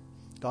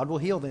 God will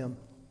heal them.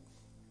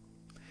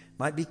 It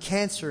might be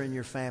cancer in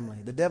your family.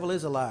 The devil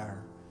is a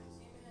liar.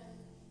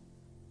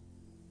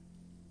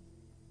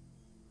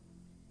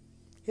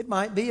 It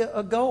might be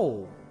a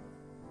goal.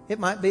 It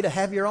might be to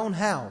have your own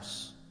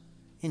house.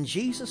 In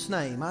Jesus'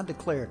 name, I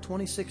declare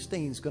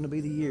 2016 is going to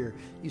be the year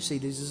you see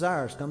these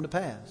desires come to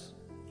pass.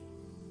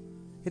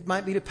 It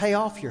might be to pay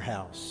off your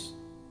house.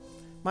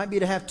 It might be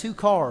to have 2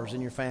 cars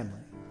in your family.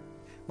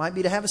 It might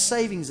be to have a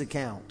savings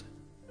account.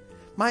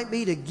 It might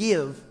be to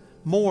give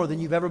more than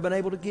you've ever been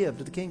able to give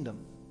to the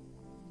kingdom.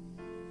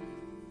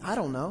 I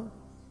don't know.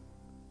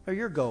 They're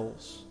your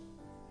goals.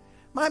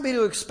 It might be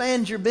to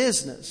expand your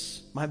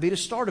business. It might be to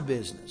start a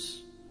business.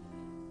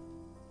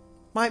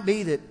 It might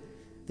be that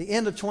the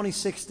end of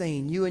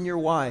 2016, you and your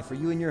wife or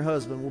you and your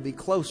husband will be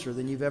closer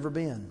than you've ever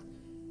been.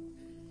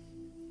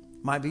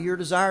 Might be your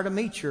desire to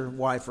meet your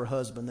wife or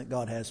husband that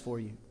God has for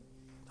you.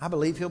 I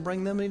believe He'll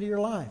bring them into your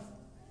life.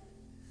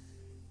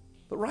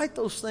 But write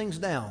those things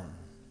down.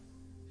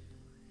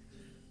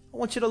 I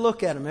want you to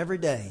look at them every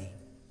day.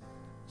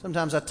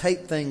 Sometimes I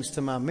tape things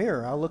to my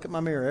mirror. I'll look at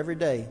my mirror every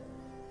day.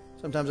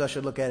 Sometimes I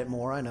should look at it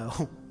more, I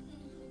know.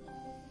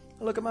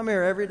 I look at my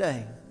mirror every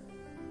day.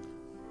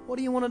 What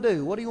do you want to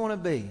do? What do you want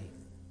to be?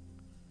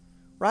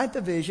 Write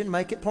the vision,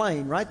 make it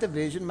plain. Write the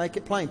vision, make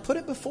it plain. Put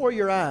it before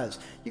your eyes.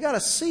 You got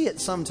to see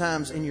it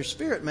sometimes in your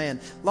spirit,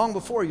 man, long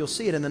before you'll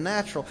see it in the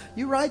natural.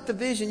 You write the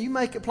vision, you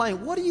make it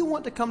plain. What do you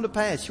want to come to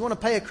pass? You want to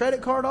pay a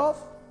credit card off?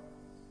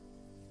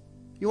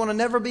 You want to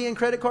never be in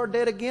credit card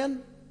debt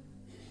again?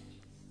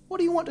 What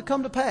do you want to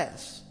come to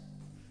pass?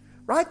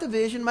 Write the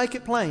vision, make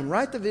it plain.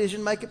 Write the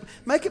vision, make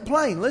it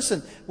plain.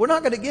 Listen, we're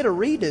not going to get a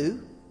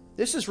redo.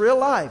 This is real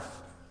life.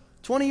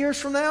 20 years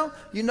from now,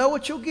 you know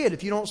what you'll get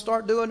if you don't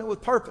start doing it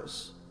with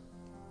purpose.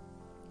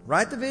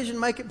 Write the vision,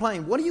 make it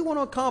plain. What do you want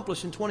to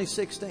accomplish in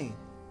 2016?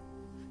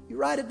 You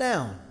write it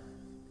down.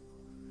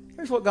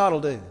 Here's what God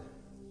will do.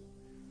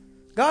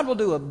 God will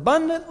do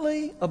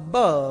abundantly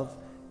above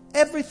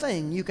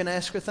everything you can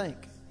ask or think.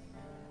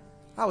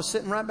 I was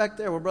sitting right back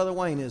there where Brother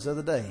Wayne is the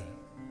other day,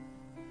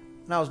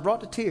 and I was brought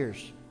to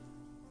tears.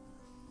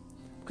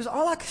 Because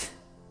all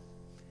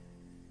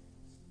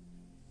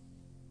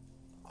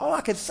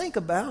I could think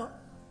about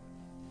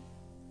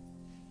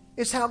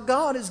is how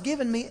God has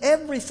given me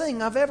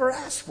everything I've ever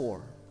asked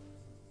for.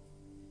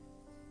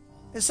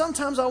 And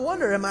sometimes I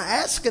wonder, am I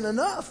asking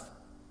enough?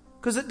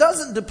 Because it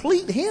doesn't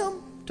deplete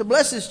Him to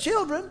bless His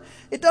children.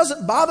 It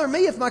doesn't bother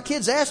me if my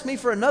kids ask me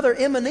for another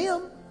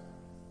M&M.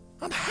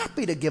 I'm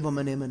happy to give them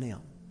an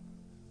M&M.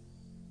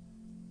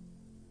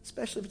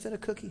 Especially if it's in a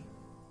cookie.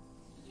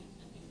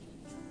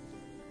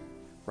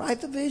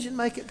 Write the vision,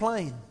 make it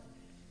plain.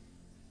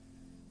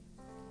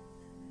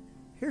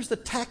 Here's the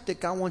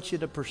tactic I want you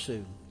to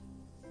pursue.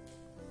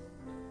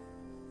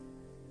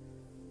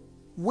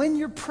 When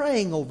you're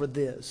praying over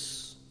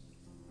this,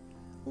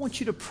 I want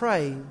you to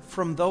pray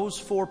from those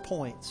 4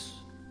 points.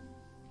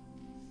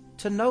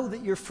 To know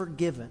that you're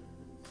forgiven.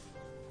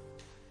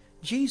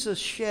 Jesus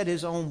shed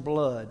His own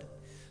blood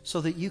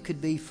so that you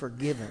could be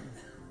forgiven.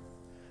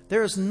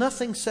 There is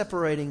nothing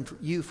separating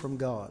you from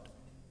God.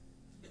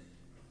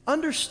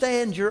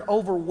 Understand you're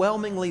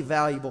overwhelmingly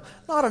valuable.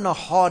 Not in a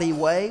haughty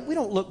way. We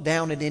don't look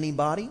down at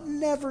anybody.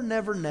 Never,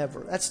 never,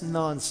 never. That's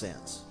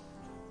nonsense.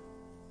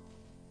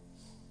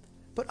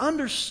 But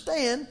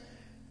understand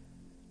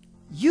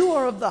you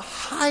are of the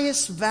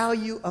highest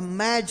value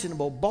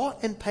imaginable,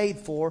 bought and paid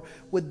for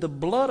with the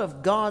blood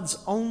of God's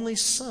only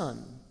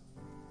Son.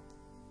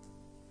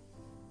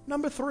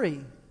 Number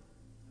 3,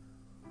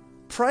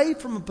 pray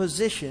from a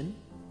position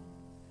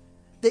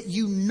that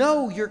you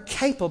know you're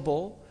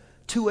capable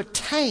to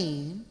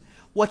attain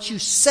what you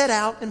set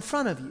out in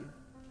front of you.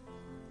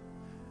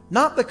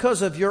 Not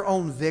because of your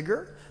own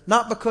vigor,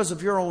 not because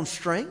of your own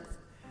strength,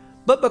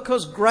 but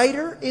because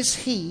greater is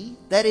He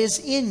that is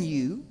in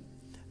you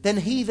than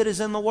he that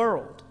is in the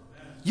world.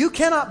 You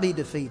cannot be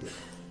defeated.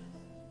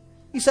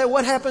 You say,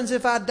 what happens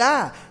if I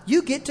die?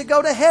 You get to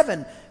go to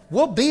heaven.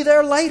 We'll be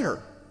there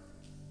later.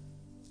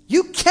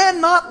 You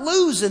cannot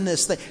lose in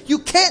this thing. You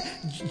can't.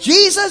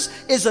 Jesus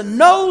is a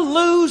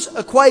no-lose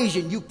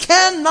equation. You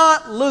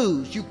cannot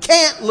lose. You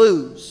can't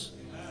lose.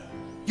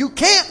 You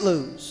can't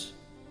lose.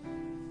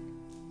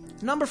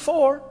 Number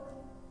 4,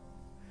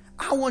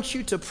 I want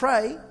you to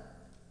pray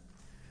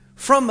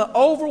from the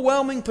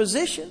overwhelming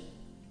position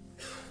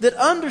that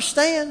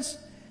understands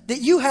that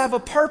you have a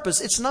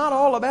purpose. It's not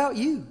all about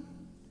you.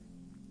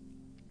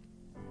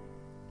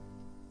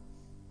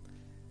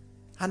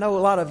 I know a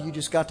lot of you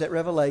just got that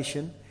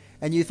revelation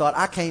and you thought,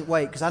 I can't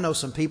wait because I know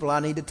some people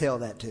I need to tell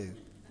that to.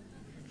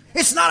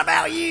 It's not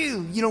about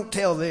you. You don't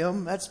tell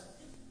them.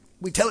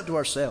 We tell it to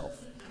ourselves.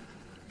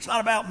 It's not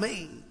about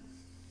me.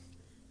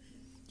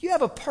 You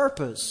have a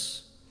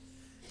purpose.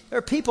 There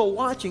are people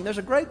watching. There's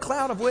a great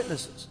cloud of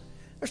witnesses.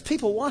 There's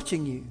people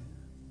watching you.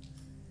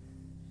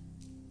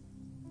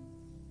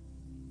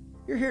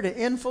 You're here to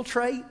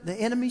infiltrate the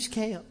enemy's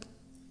camp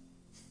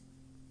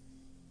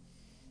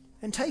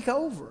and take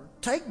over,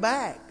 take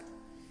back.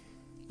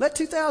 Let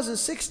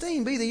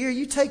 2016 be the year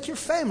you take your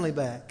family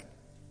back.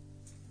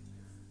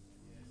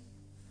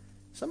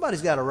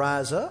 Somebody's got to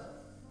rise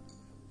up.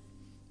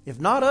 If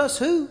not us,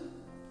 who?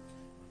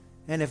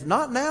 And if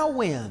not now,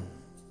 when?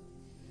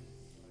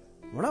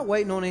 We're not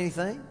waiting on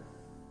anything.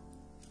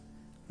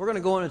 We're going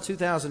to go into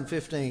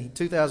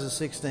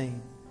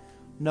 2016,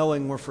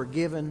 knowing we're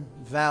forgiven,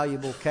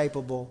 valuable,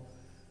 capable,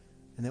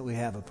 and that we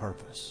have a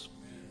purpose.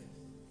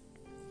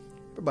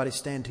 Everybody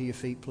stand to your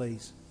feet,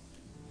 please.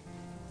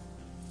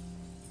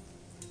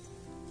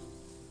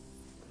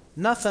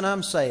 Nothing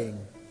I'm saying,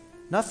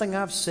 nothing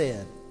I've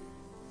said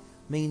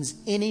means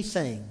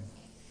anything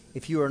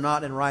if you are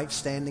not in right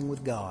standing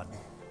with God.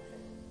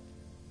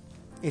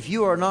 If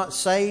you are not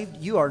saved,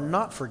 you are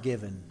not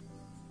forgiven.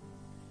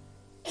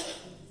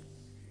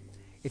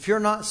 If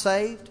you're not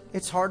saved,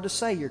 it's hard to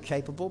say you're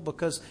capable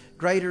because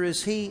greater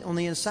is He on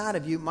the inside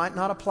of you might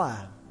not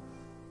apply.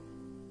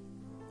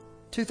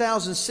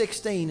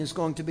 2016 is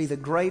going to be the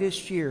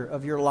greatest year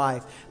of your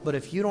life. But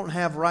if you don't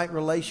have right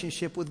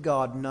relationship with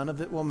God, none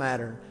of it will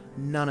matter.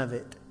 None of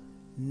it.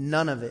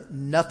 None of it.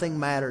 Nothing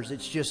matters.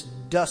 It's just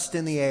dust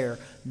in the air.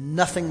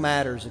 Nothing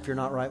matters if you're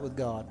not right with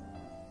God.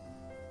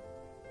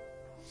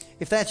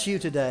 If that's you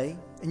today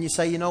and you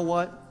say, you know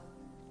what?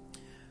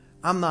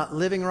 I'm not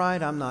living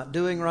right. I'm not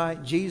doing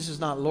right. Jesus is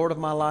not Lord of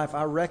my life.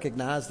 I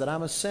recognize that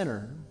I'm a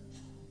sinner.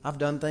 I've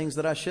done things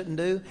that I shouldn't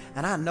do.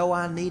 And I know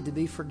I need to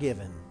be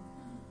forgiven.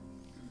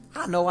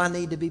 I know I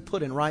need to be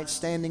put in right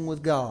standing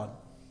with God.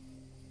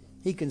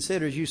 He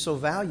considers you so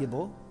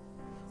valuable,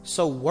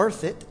 so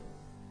worth it,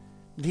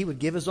 that He would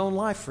give His own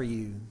life for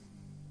you.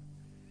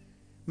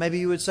 Maybe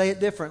you would say it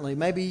differently.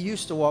 Maybe you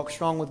used to walk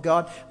strong with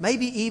God.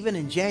 Maybe even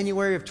in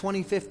January of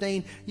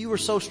 2015, you were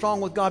so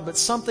strong with God, but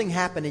something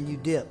happened and you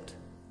dipped.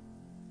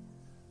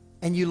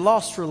 And you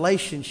lost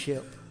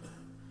relationship.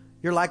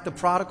 You're like the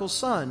prodigal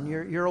son.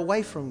 You're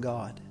away from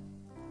God.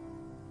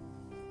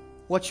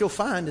 What you'll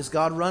find is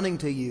God running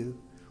to you,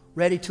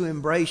 ready to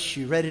embrace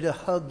you, ready to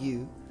hug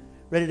you,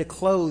 ready to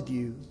clothe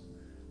you,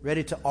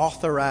 ready to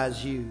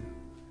authorize you.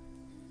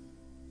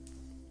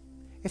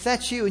 If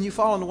that's you and you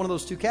fall into one of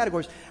those two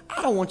categories,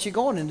 I don't want you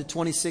going into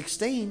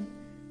 2016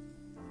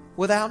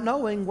 without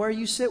knowing where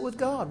you sit with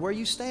God, where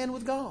you stand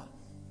with God.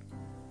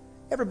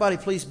 Everybody,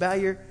 please bow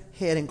your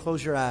head and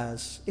close your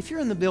eyes. If you're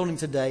in the building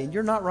today and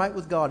you're not right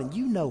with God and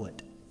you know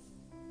it,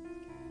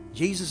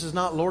 Jesus is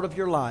not Lord of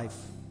your life.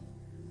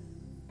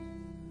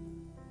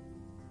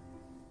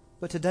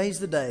 But today's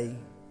the day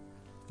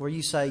where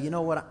you say, you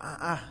know what,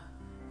 I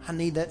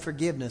need that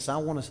forgiveness. I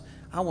want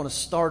to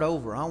start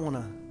over. I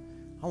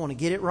want to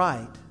get it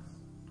right.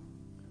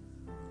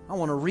 I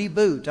want to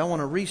reboot. I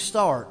want to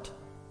restart.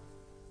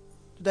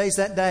 Today's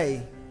that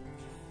day.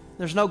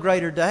 There's no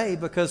greater day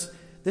because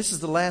this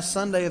is the last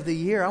Sunday of the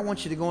year. I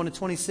want you to go into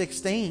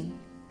 2016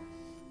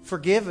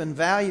 forgiven,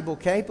 valuable,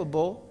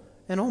 capable,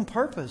 and on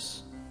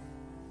purpose.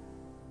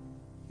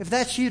 If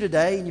that's you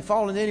today and you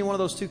fall into any one of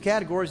those two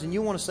categories and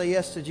you want to say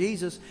yes to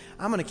Jesus,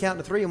 I'm going to count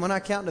to 3. And when I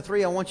count to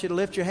 3, I want you to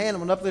lift your hand.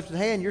 And when uplifted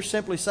hand, you're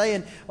simply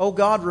saying, oh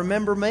God,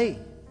 remember me.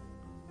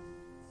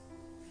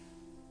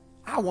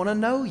 I want to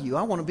know you.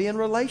 I want to be in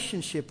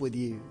relationship with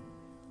you.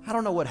 I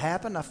don't know what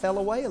happened. I fell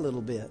away a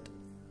little bit.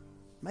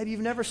 Maybe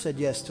you've never said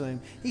yes to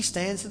Him. He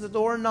stands at the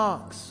door and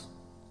knocks.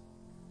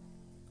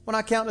 When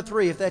I count to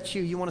 3, if that's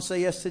you, you want to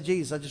say yes to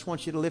Jesus, I just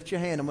want you to lift your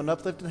hand. I'm an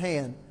uplifted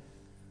hand.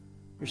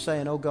 You're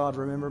saying, oh God,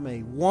 remember me.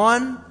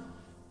 1,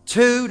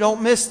 2,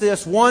 don't miss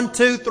this. 1,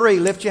 2, 3,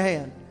 lift your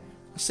hand.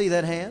 I see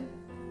that hand.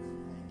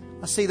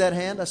 I see that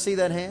hand. I see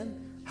that hand.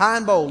 High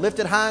and bold. Lift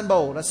it high and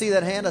bold. I see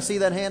that hand. I see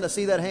that hand. I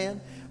see that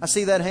hand. I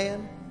see that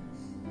hand.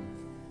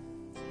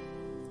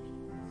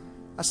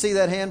 I see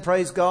that hand.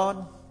 Praise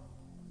God.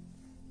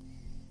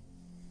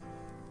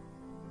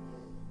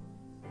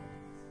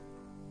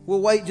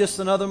 We'll wait just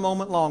another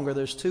moment longer.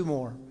 There's 2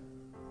 more.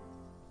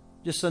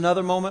 Just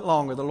another moment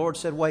longer. The Lord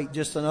said, wait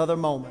just another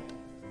moment.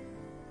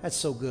 That's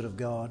so good of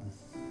God.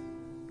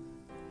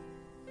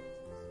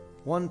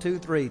 1, 2,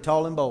 3.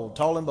 Tall and bold.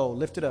 Tall and bold.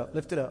 Lift it up.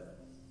 Lift it up.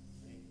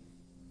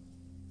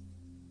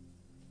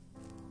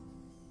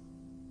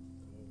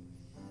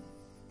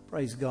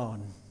 Praise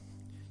God.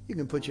 You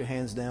can put your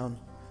hands down.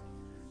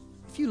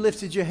 If you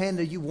lifted your hand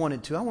or you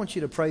wanted to, I want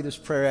you to pray this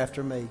prayer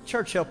after me.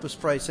 Church, help us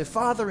pray. Say,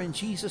 Father, in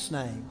Jesus'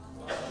 name,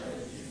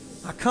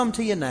 I come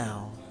to you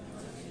now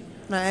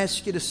and I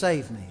ask you to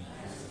save me.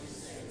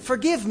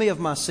 Forgive me of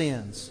my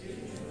sins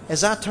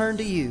as I turn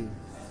to you.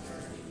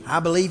 I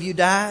believe you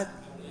died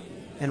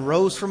and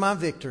rose for my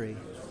victory.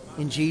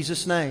 In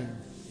Jesus' name,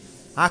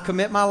 I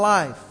commit my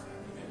life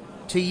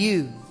to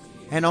you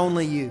and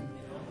only you.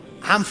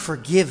 I'm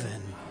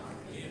forgiven.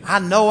 I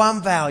know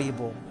I'm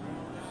valuable.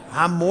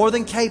 I'm more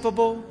than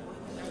capable.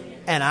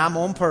 And I'm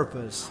on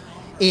purpose.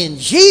 In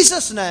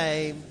Jesus'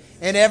 name.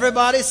 And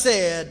everybody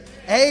said,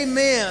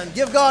 amen.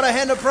 Give God a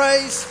hand of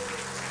praise.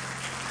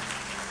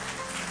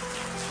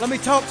 Let me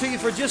talk to you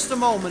for just a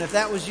moment if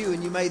that was you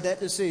and you made that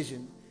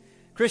decision.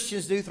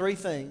 Christians do 3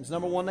 things.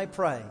 Number 1, they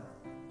pray.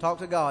 Talk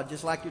to God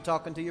just like you're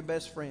talking to your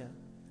best friend.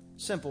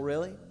 Simple,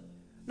 really.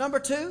 Number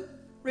 2,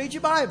 read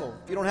your Bible.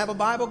 If you don't have a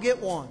Bible,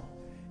 get one.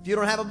 If you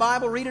don't have a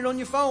Bible, read it on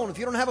your phone. If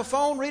you don't have a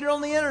phone, read it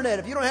on the internet.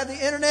 If you don't have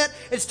the internet,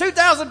 it's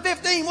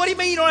 2015. What do you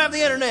mean you don't have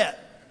the internet?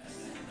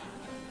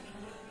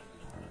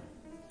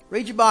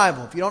 Read your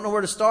Bible. If you don't know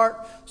where to start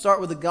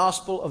with the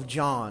Gospel of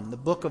John, the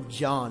book of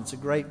John. It's a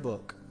great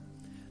book.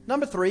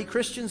 Number 3,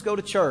 Christians go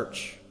to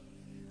church.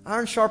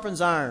 Iron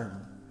sharpens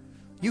iron.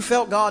 You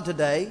felt God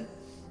today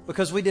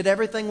because we did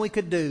everything we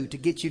could do to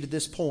get you to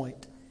this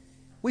point.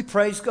 We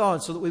praised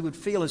God so that we would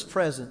feel His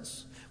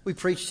presence. We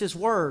preached His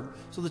Word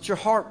so that your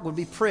heart would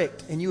be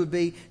pricked and you would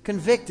be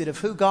convicted of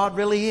who God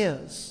really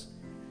is.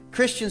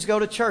 Christians go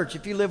to church.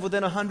 If you live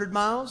within 100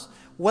 miles,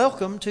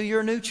 welcome to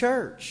your new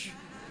church.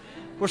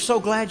 We're so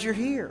glad you're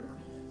here.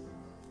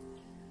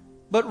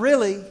 But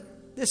really,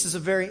 this is a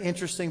very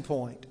interesting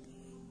point.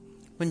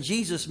 When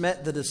Jesus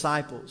met the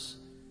disciples,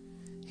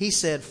 He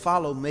said,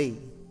 follow me.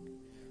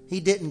 He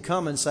didn't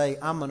come and say,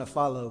 I'm going to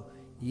follow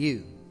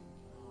you.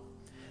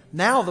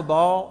 Now the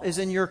ball is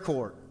in your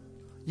court.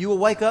 You will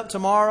wake up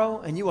tomorrow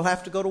and you will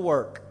have to go to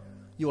work.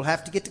 You will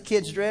have to get the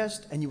kids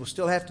dressed and you will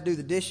still have to do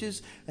the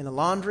dishes and the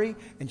laundry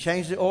and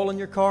change the oil in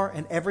your car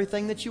and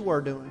everything that you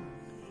were doing.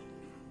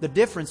 The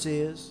difference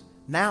is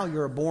now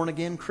you're a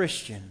born-again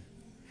Christian.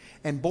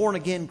 And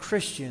born-again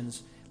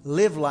Christians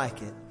live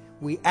like it.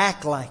 We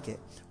act like it.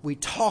 We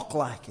talk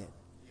like it.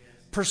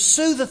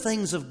 Pursue the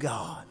things of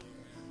God.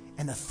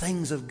 And the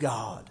things of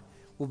God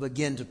will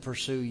begin to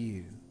pursue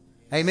you.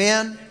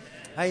 Amen?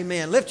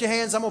 Amen. Lift your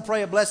hands. I'm going to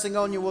pray a blessing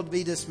on you. We'll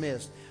be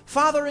dismissed.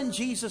 Father, in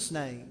Jesus'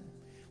 name,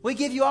 we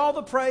give you all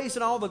the praise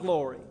and all the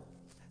glory.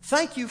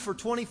 Thank you for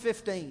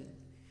 2015.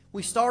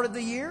 We started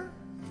the year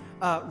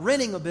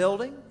renting a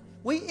building.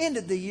 We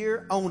ended the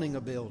year owning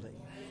a building.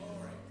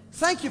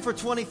 Thank you for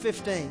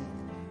 2015,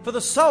 for the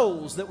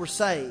souls that were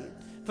saved,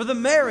 for the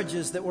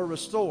marriages that were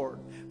restored,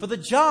 for the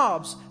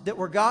jobs that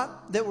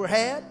were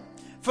had,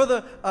 for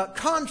the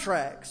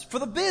contracts, for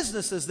the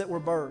businesses that were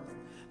birthed,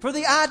 for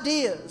the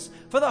ideas,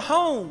 for the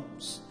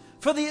homes,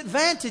 for the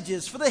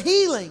advantages, for the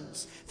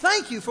healings.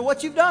 Thank you for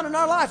what you've done in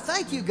our life.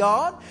 Thank you,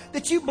 God,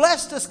 that you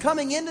blessed us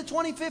coming into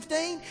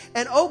 2015.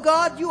 And, oh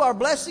God, you are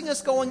blessing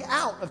us going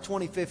out of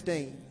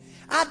 2015.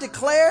 I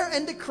declare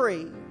and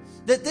decree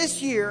that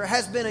this year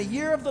has been a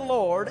year of the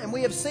Lord and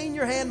we have seen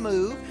your hand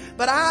move.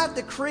 But I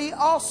decree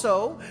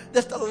also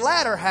that the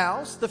latter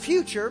house, the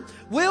future,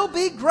 will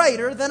be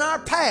greater than our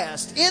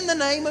past in the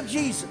name of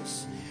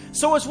Jesus.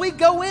 So as we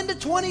go into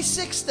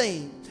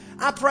 2016,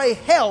 I pray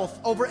health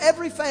over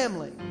every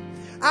family.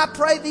 I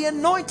pray the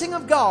anointing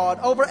of God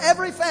over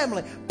every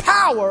family.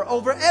 Power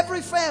over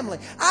every family.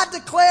 I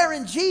declare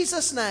in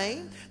Jesus'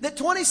 name that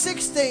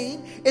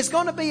 2016 is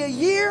going to be a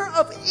year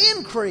of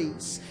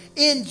increase.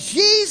 In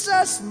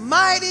Jesus'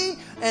 mighty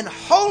and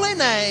holy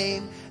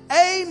name,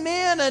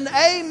 amen and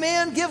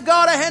amen. Give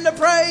God a hand of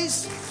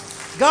praise.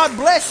 God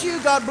bless you.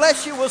 God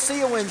bless you. We'll see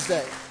you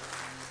Wednesday.